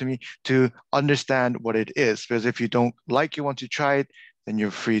from Atomy to understand what it is. Because if you don't like it once you try it, then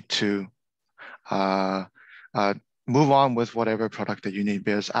you're free to move on with whatever product that you need,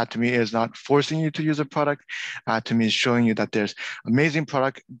 because Atomy is not forcing you to use a product. Atomy is showing you that there's amazing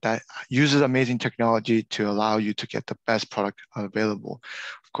product that uses amazing technology to allow you to get the best product available.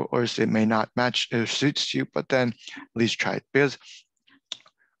 Of course, it may not match or suits you, but then at least try it, because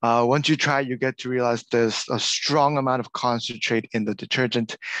once you try, you get to realize there's a strong amount of concentrate in the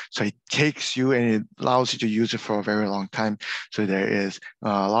detergent. So it takes you and it allows you to use it for a very long time. So there is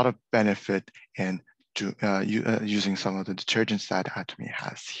a lot of benefit in using some of the detergents that Atomy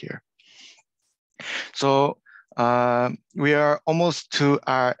has here. So we are almost to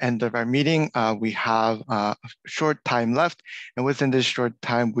our end of our meeting. We have a short time left, and within this short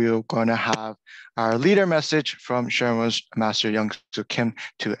time, we're going to have our leader message from Sherman's Master Young-Soo Kim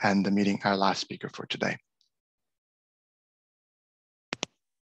to end the meeting, our last speaker for today.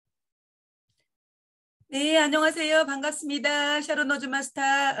 네, 안녕하세요. 반갑습니다. 샤론 노즈 마스터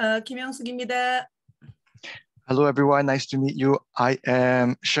김영숙입니다. Hello, everyone. Nice to meet you. I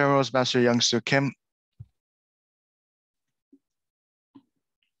am Sherman's Master Young-Soo Kim.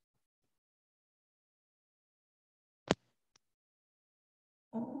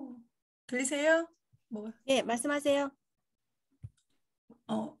 들리세요? 네, 말씀하세요.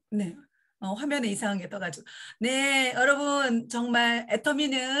 네. 화면에 이상한 게 떠가지고. 네, 여러분 정말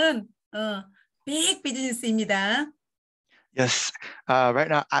애터미는 빅 비즈니스입니다. Yes, right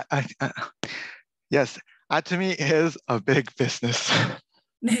now, yes, Atomy is a big business.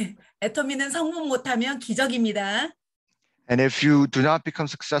 네, 애터미는 성공 못하면 기적입니다. And if you do not become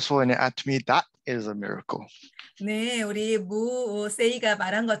successful in Atomy, that is a miracle. 네, 우리 무 세이가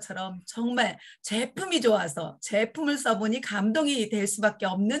말한 것처럼 정말 제품이 좋아서 제품을 써보니 감동이 될 수밖에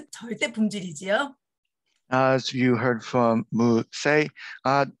없는 절대 품질이지요. As you heard from Moo say,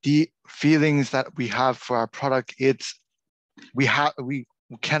 the feelings that we have for our product, we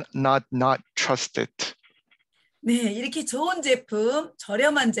cannot not trust it. 네, 이렇게 좋은 제품,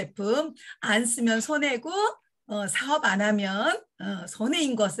 저렴한 제품 안 쓰면 손해고 사업 안 하면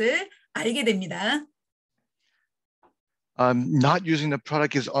손해인 것을 알게 됩니다. Not using the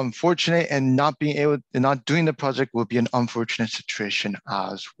product is unfortunate, and not doing the project will be an unfortunate situation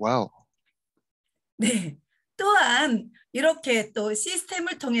as well. 네, 또한 이렇게 또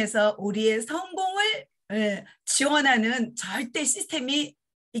시스템을 통해서 우리의 성공을 지원하는 절대 시스템이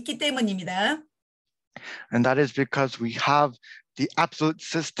있기 때문입니다. And that is because we have the absolute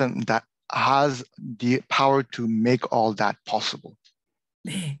system that has the power to make all that possible.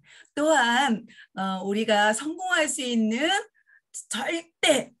 네, 또한 우리가 성공할 수 있는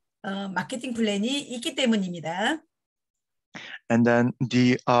절대 마케팅 플랜이 있기 때문입니다. And then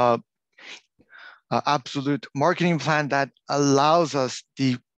the absolute marketing plan that allows us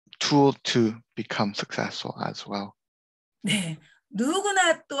the tool to become successful as well. 네,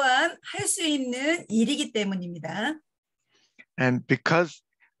 누구나 또한 할 수 있는 일이기 때문입니다. And because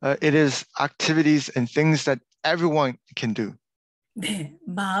it is activities and things that everyone can do. 네,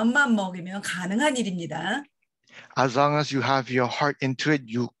 마음만 먹으면 가능한 일입니다. As long as you have your heart into it,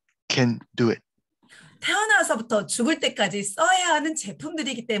 you can do it. 태어나서부터 죽을 때까지 써야 하는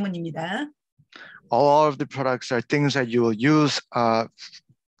제품들이기 때문입니다. All of the products are things that you will use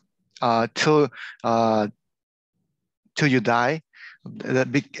till you die,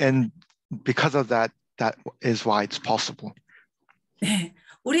 and because of that, that is why it's possible. 네,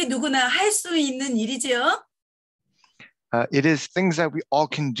 우리 누구나 할 수 있는 일이죠. It is things that we all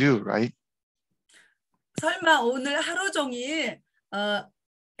can do, right? 설마 오늘 하루 종일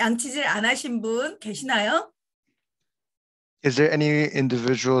양치질 안 하신 분 계시나요? Is there any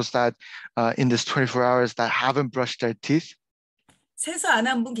individuals that in this 24 hours that haven't brushed their teeth? 세수 안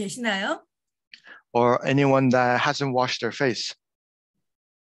한 분 계시나요? Or anyone that hasn't washed their face?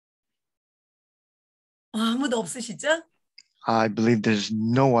 아무도 없으시죠? I believe there's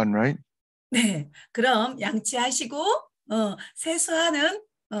no one, right? 네, 그럼 양치하시고 세수하는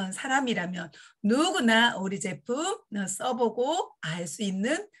사람이라면 누구나 우리 제품 써보고 알 수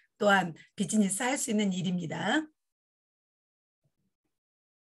있는 또한 비즈니스 할 수 있는 일입니다.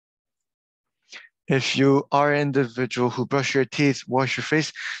 If you are an individual who brush your teeth, wash your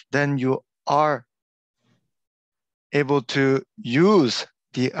face, then you are able to use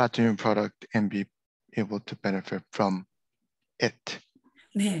the Atomy product and be able to benefit from it.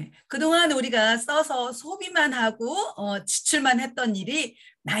 네, 그동안 우리가 써서 소비만 하고 지출만 했던 일이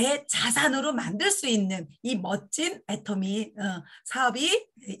나의 자산으로 만들 수 있는 이 멋진 애터미 사업이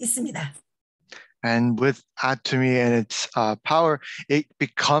있습니다. And with Atomy and its power, it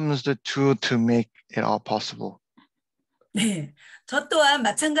becomes the tool to make it all possible. 네, 저 또한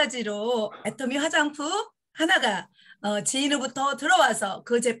마찬가지로 애터미 화장품 하나가 지인으로부터 들어와서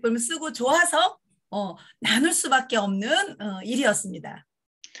그 제품을 쓰고 좋아서 나눌 수밖에 없는 일이었습니다.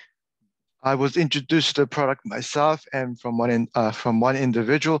 I was introduced to the product myself and from one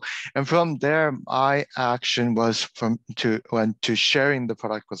individual, and from there, my action was to sharing the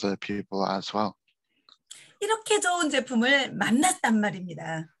product with other people as well. 이렇게 좋은 제품을 만났단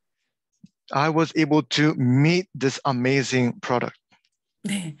말입니다. I was able to meet this amazing product.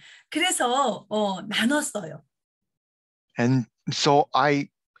 네, 그래서 나눴어요. And so I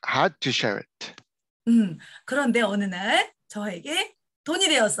had to share it. 그런데 어느 날 저에게 돈이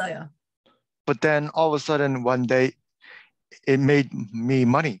되었어요. But then all of a sudden one day it made me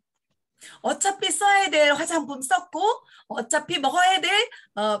money. 어차피 써야 될 화장품 썼고 어차피 먹어야 될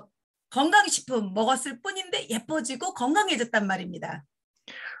건강식품 먹었을 뿐인데 예뻐지고 건강해졌단 말입니다.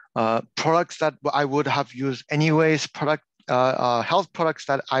 Products that I would have used anyways, health products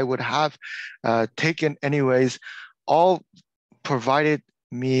that I would have taken anyways, all provided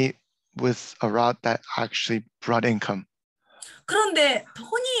me with a route that actually brought income. 그런데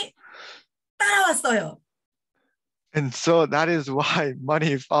돈이 따라왔어요. And so that is why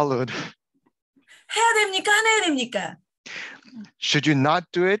money followed. 해야 됩니까? 안 해야 됩니까? Should you not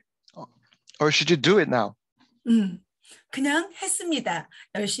do it? Or should you do it now? 그냥 했습니다.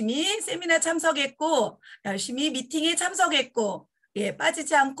 열심히 세미나 참석했고 열심히 미팅에 참석했고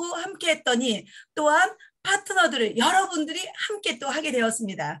빠지지 않고 함께 했더니 또한 파트너들을 여러분들이 함께 또 하게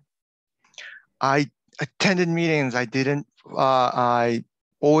되었습니다. I attended meetings. I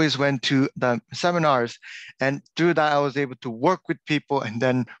always went to the seminars, and through that I was able to work with people, and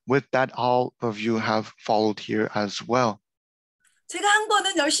then with that all of you have followed here as well. 제가 한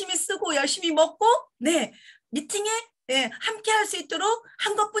거는 열심히 쓰고 열심히 먹고 미팅에 함께 할 수 있도록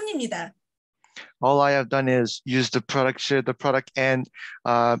한 것뿐입니다. All I have done is use the product, share the product, and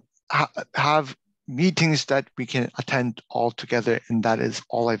have meetings that we can attend all together, and that is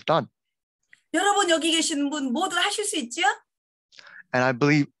all I've done. 여러분 여기 계시는 분 모두 하실 수 있지요? And I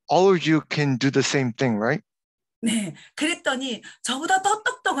believe all of you can do the same thing, right? 네, 그랬더니 저보다 더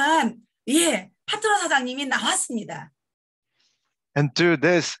똑똑한 파트너 사장님이 나왔습니다. And through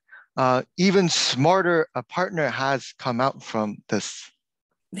this, even smarter a partner has come out from this.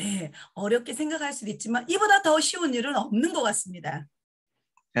 네, 어렵게 생각할 수도 있지만 이보다 더 쉬운 일은 없는 것 같습니다.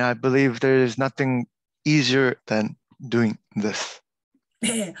 And I believe there is nothing easier than doing this.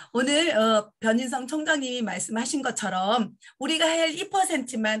 네, 오늘 변인성 총장님이 말씀하신 것처럼 우리가 할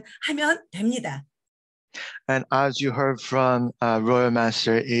 2%만 하면 됩니다. And as you heard from Royal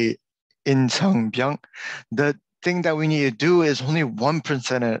Master In Seong, the thing that we need to do is only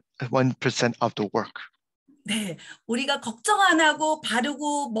 1% of the work. 네, 우리가 걱정 안 하고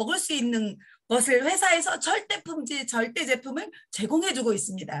바르고 먹을 수 있는 것을 회사에서 절대 품질, 절대 제품을 제공해주고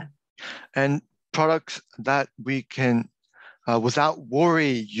있습니다. And products that we can without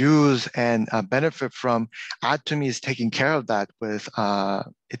worry use and benefit from, Atomy is taking care of that with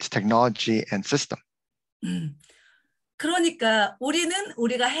its technology and system. 그러니까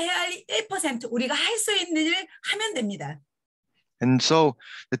우리가 해야 할 1%, 우리가 할 수 있는 일을 하면 됩니다. And so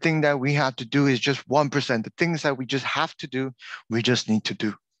the thing that we have to do is just 1%. The things that we just have to do, we just need to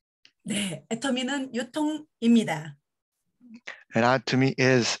do. 네, 애터미는 유통입니다. And Atomy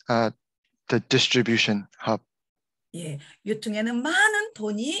is the distribution hub. 예, 유통에는 많은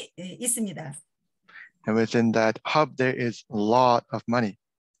돈이 있습니다. And within that hub, there is a lot of money.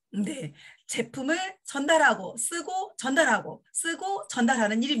 네, 제품을 전달하고 쓰고 전달하고 쓰고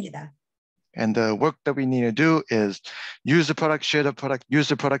전달하는 일입니다. And the work that we need to do is use the product, share the product, use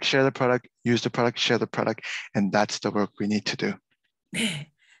the product, share the product, use the product, share the product. And that's the work we need to do.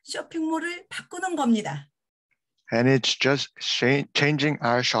 네, 쇼핑몰을 바꾸는 겁니다. And it's just changing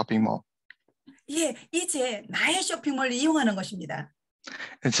our shopping mall. 예, 이제 나의 쇼핑몰을 이용하는 것입니다.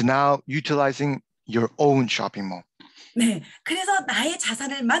 It's now utilizing your own shopping mall. 네, 그래서 나의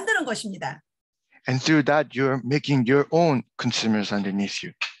자산을 만드는 것입니다. And through that, you're making your own consumers underneath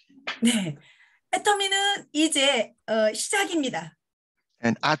you. 네, 애터미는 이제 시작입니다.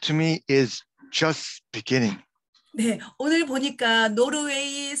 And Atomy is just beginning. 네, 오늘 보니까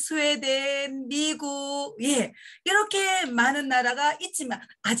노르웨이, 스웨덴, 미국, 예, 이렇게 많은 나라가 있지만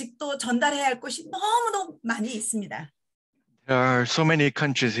아직도 전달해야 할 곳이 너무너무 많이 있습니다. There are so many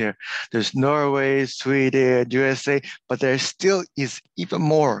countries here. There's Norway, Sweden, USA, but there still is even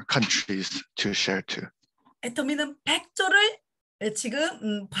more countries to share to. 애터미는 100조를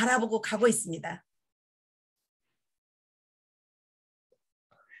지금 바라보고 가고 있습니다.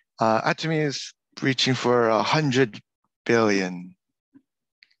 Atomy is reaching for 100 billion,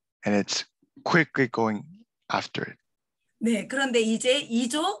 and it's quickly going after it. 네, 그런데 이제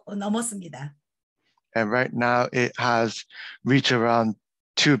 2조 넘었습니다. And right now it has reached around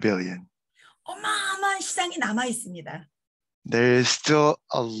 2 billion. 어마어마한 시장이 남아 있습니다. There is still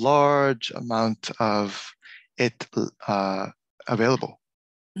a large amount of it available.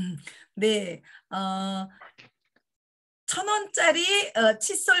 네, 1,000원짜리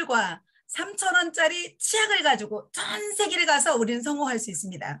칫솔과 3,000원짜리 치약을 가지고 전 세계를 가서 우리는 성공할 수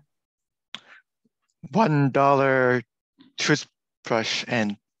있습니다. $1 toothbrush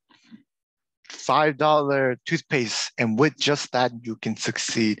and $5 toothpaste, and with just that, you can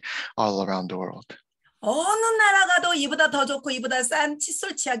succeed all around the world. 어느 나라 가도 이보다 더 좋고 이보다 싼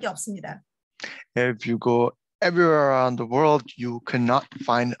칫솔 치약이 없습니다. If you go everywhere around the world, you cannot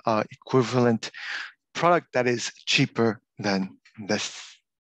find an equivalent product that is cheaper than this.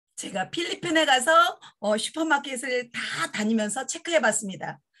 제가 필리핀에 가서 슈퍼마켓을 다 다니면서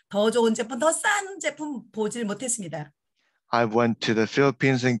체크해봤습니다. 더 좋은 제품, 더 싼 제품 보질 못했습니다. I went to the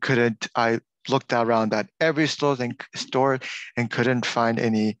Philippines and I looked around at every store and couldn't find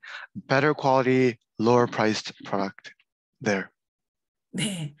any better quality, lower priced product there.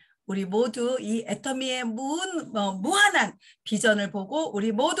 네, 우리 모두 이 애터미의 무한한 비전을 보고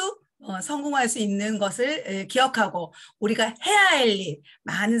우리 모두 성공할 수 있는 것을 기억하고 우리가 해야 할 일,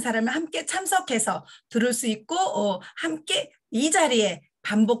 많은 사람을 함께 참석해서 들을 수 있고 함께 이 자리에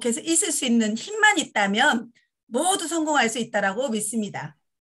반복해서 있을 수 있는 힘만 있다면 모두 성공할 수 있다라고 믿습니다.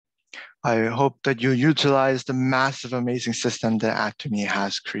 I hope that you utilize the massive, amazing system that Atomy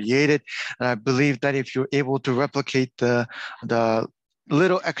has created. And I believe that if you're able to replicate the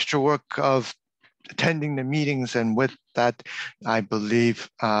little extra work of attending the meetings, and with that, I believe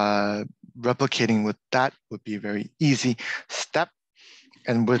replicating with that would be a very easy step.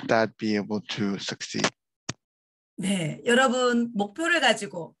 And with that, be able to succeed. 네, 여러분 목표를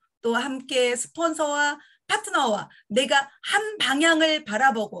가지고 또 함께 스폰서와 파트너와 내가 한 방향을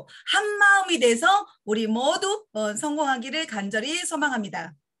바라보고 한 마음이 돼서 우리 모두 성공하기를 간절히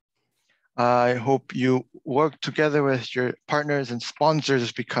소망합니다. I hope you work together with your partners and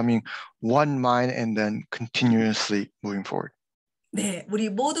sponsors, becoming one mind and then continuously moving forward. 네, 우리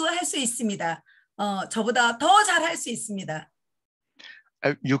모두 할 수 있습니다. 저보다 더 잘할 수 있습니다.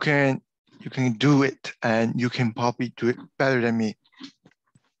 You can do it, and you can probably do it better than me.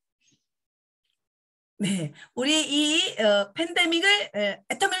 네, 우리 이 팬데믹을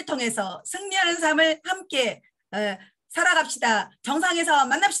애터미를 통해서 승리하는 삶을 함께 살아갑시다. 정상에서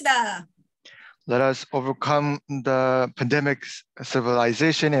만납시다. Let us overcome the pandemic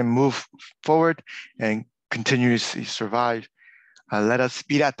civilization and move forward and continuously survive. Let us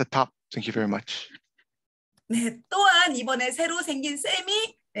be at the top. Thank you very much. 네, 또한 이번에 새로 생긴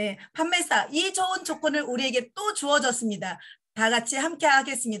쌤이 판매사 이 좋은 조건을 우리에게 또 주어졌습니다. 다 같이 함께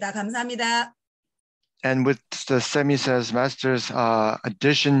하겠습니다. 감사합니다. And with the Semi-Says Masters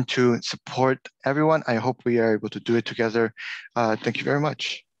addition to support everyone, I hope we are able to do it together. Thank you very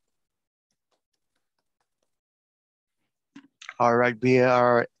much. All right, we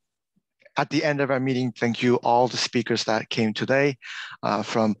are at the end of our meeting. Thank you all the speakers that came today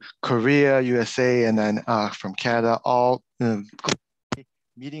from Korea, USA, and then from Canada, all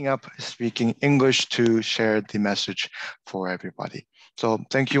meeting up, speaking English to share the message for everybody. So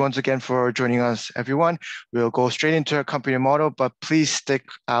thank you once again for joining us, everyone. We'll go straight into our company model, but please stick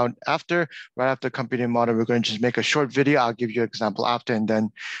out right after company model. We're going to just make a short video. I'll give you an example after, and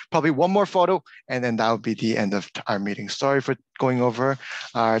then probably one more photo, and then that will be the end of our meeting. Sorry for going over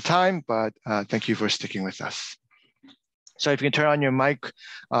our time, but thank you for sticking with us. So if you can turn on your mic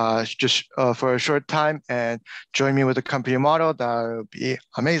just for a short time and join me with the company model, that would be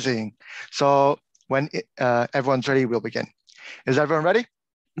amazing. So when everyone's ready, we'll begin. Is everyone ready?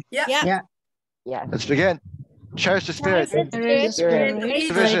 Yeah. Yeah. Yeah. Let's begin. Cherish the spirit, Division.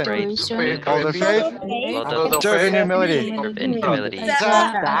 hold the faith, serve in humility.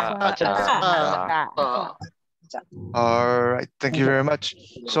 All right, thank you very much.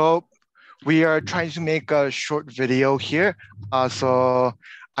 So we are trying to make a short video here. So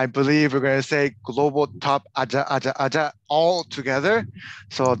I believe we're going to say global top aja aja aja all together.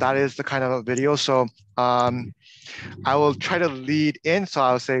 So that is the kind of a video. So I will try to lead in. So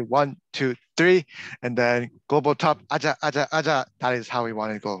I'll say 1, 2, 3, and then global top aja aja aja. That is how we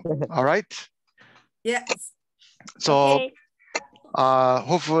want to go. All right. Yes. So Okay.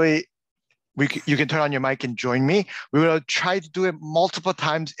 hopefully you can turn on your mic and join me. We will try to do it multiple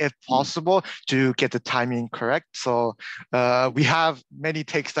times if possible to get the timing correct. So we have many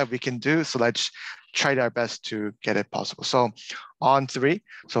takes that we can do. So let's try our best to get it possible. So on 3.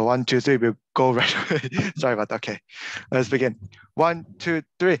 So 1, 2, 3, we'll go right away. Sorry about that. Okay, let's begin. 1, 2,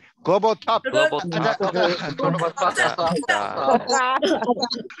 3. Global top. Global top. Are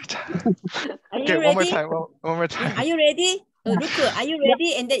you Okay, ready? one more time. One more time. Are you ready? Look, are you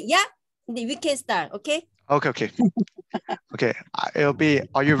ready? And then yeah, and then we can start. Okay. Okay. Okay. It'll be,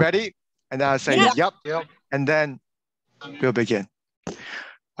 are you ready? And then I'll say, Yeah. yep. And then we'll begin.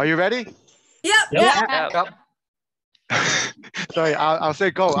 Are you ready? Yeah. Sorry, I'll say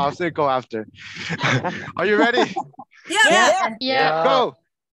go. I'll say go after. Are you ready? Yeah. Go.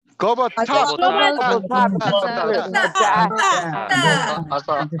 Global top.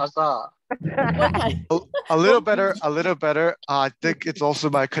 A little better. I think it's also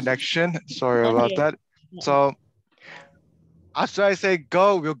my connection. Sorry about that. So after I say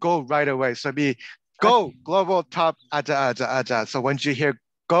go, we'll go right away. So it'll be go, global top, aja, aja, aja. So once you hear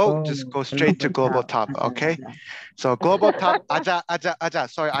go, just go straight to global top, okay? So global top, aja, aja, aja.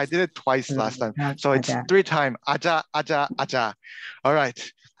 Sorry, I did it twice last time. So it's 3 times, aja, aja, aja. All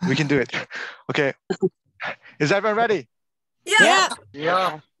right, we can do it. Okay, is everyone ready? Yeah.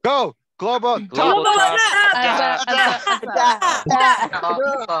 Go, global top.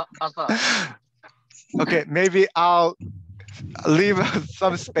 Okay, maybe I'll leave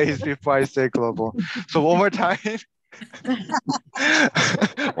some space before I say global. So one more time.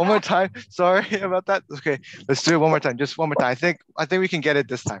 One more time. Sorry about that. Okay, let's do it one more time. Just one more time. I think we can get it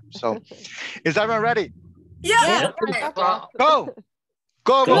this time. So is everyone ready? Yeah. Go.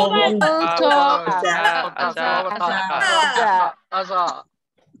 Global.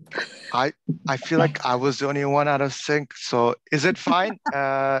 I feel like I was the only one out of sync. So is it fine,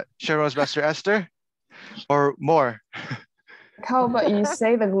 Sharon's Master Esther? Or more? How about you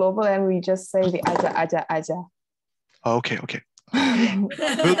say the global and we just say the aja, aja, aja. Okay.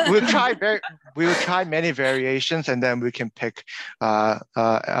 We'll try many variations, and then we can pick.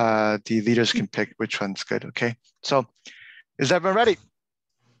 The leaders can pick which one's good. Okay. So, is everyone ready?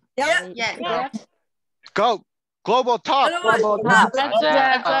 Yeah. Go. Global top.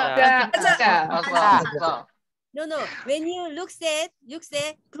 No. When you look say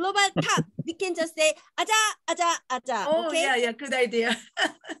global top, we can just say aja, aja, aja. Oh, Okay. yeah, good idea.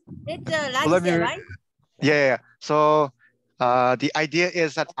 That's Let Rani me- said, right? Yeah. So the idea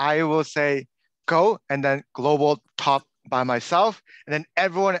is that I will say go and then global top by myself, and then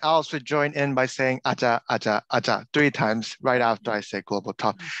everyone else would join in by saying aja, aja, aja 3 times right after I say global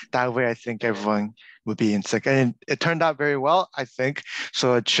top. That way I think everyone would be in sync. And it turned out very well, I think.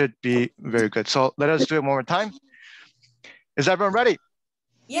 So it should be very good. So let us do it one more time. Is everyone ready?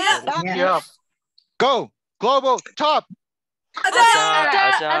 Yeah. Go. Global top.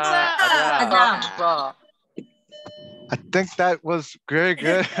 I think that was very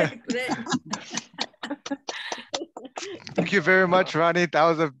good. Great. Thank you very much, Ronnie. That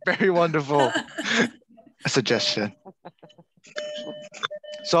was a very wonderful suggestion.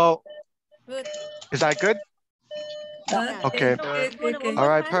 So, Good. is that good? Okay. Good. All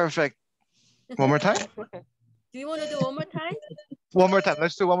right, perfect. One more time? Do you want to do one more time? One more time.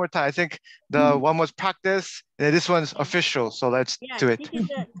 Let's do one more time. I think the one was practice, and this one's official. So let's do it.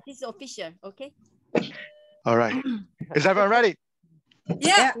 This is official. Okay. All right. Is everyone ready?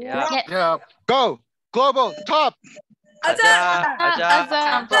 Yeah. Go. Global top.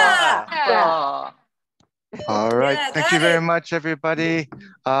 All right. Yeah, Thank you got very it. much, everybody.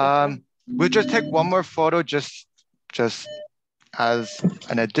 We'll just take one more photo just as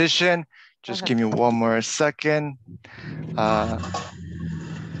an addition. Just give me one more second.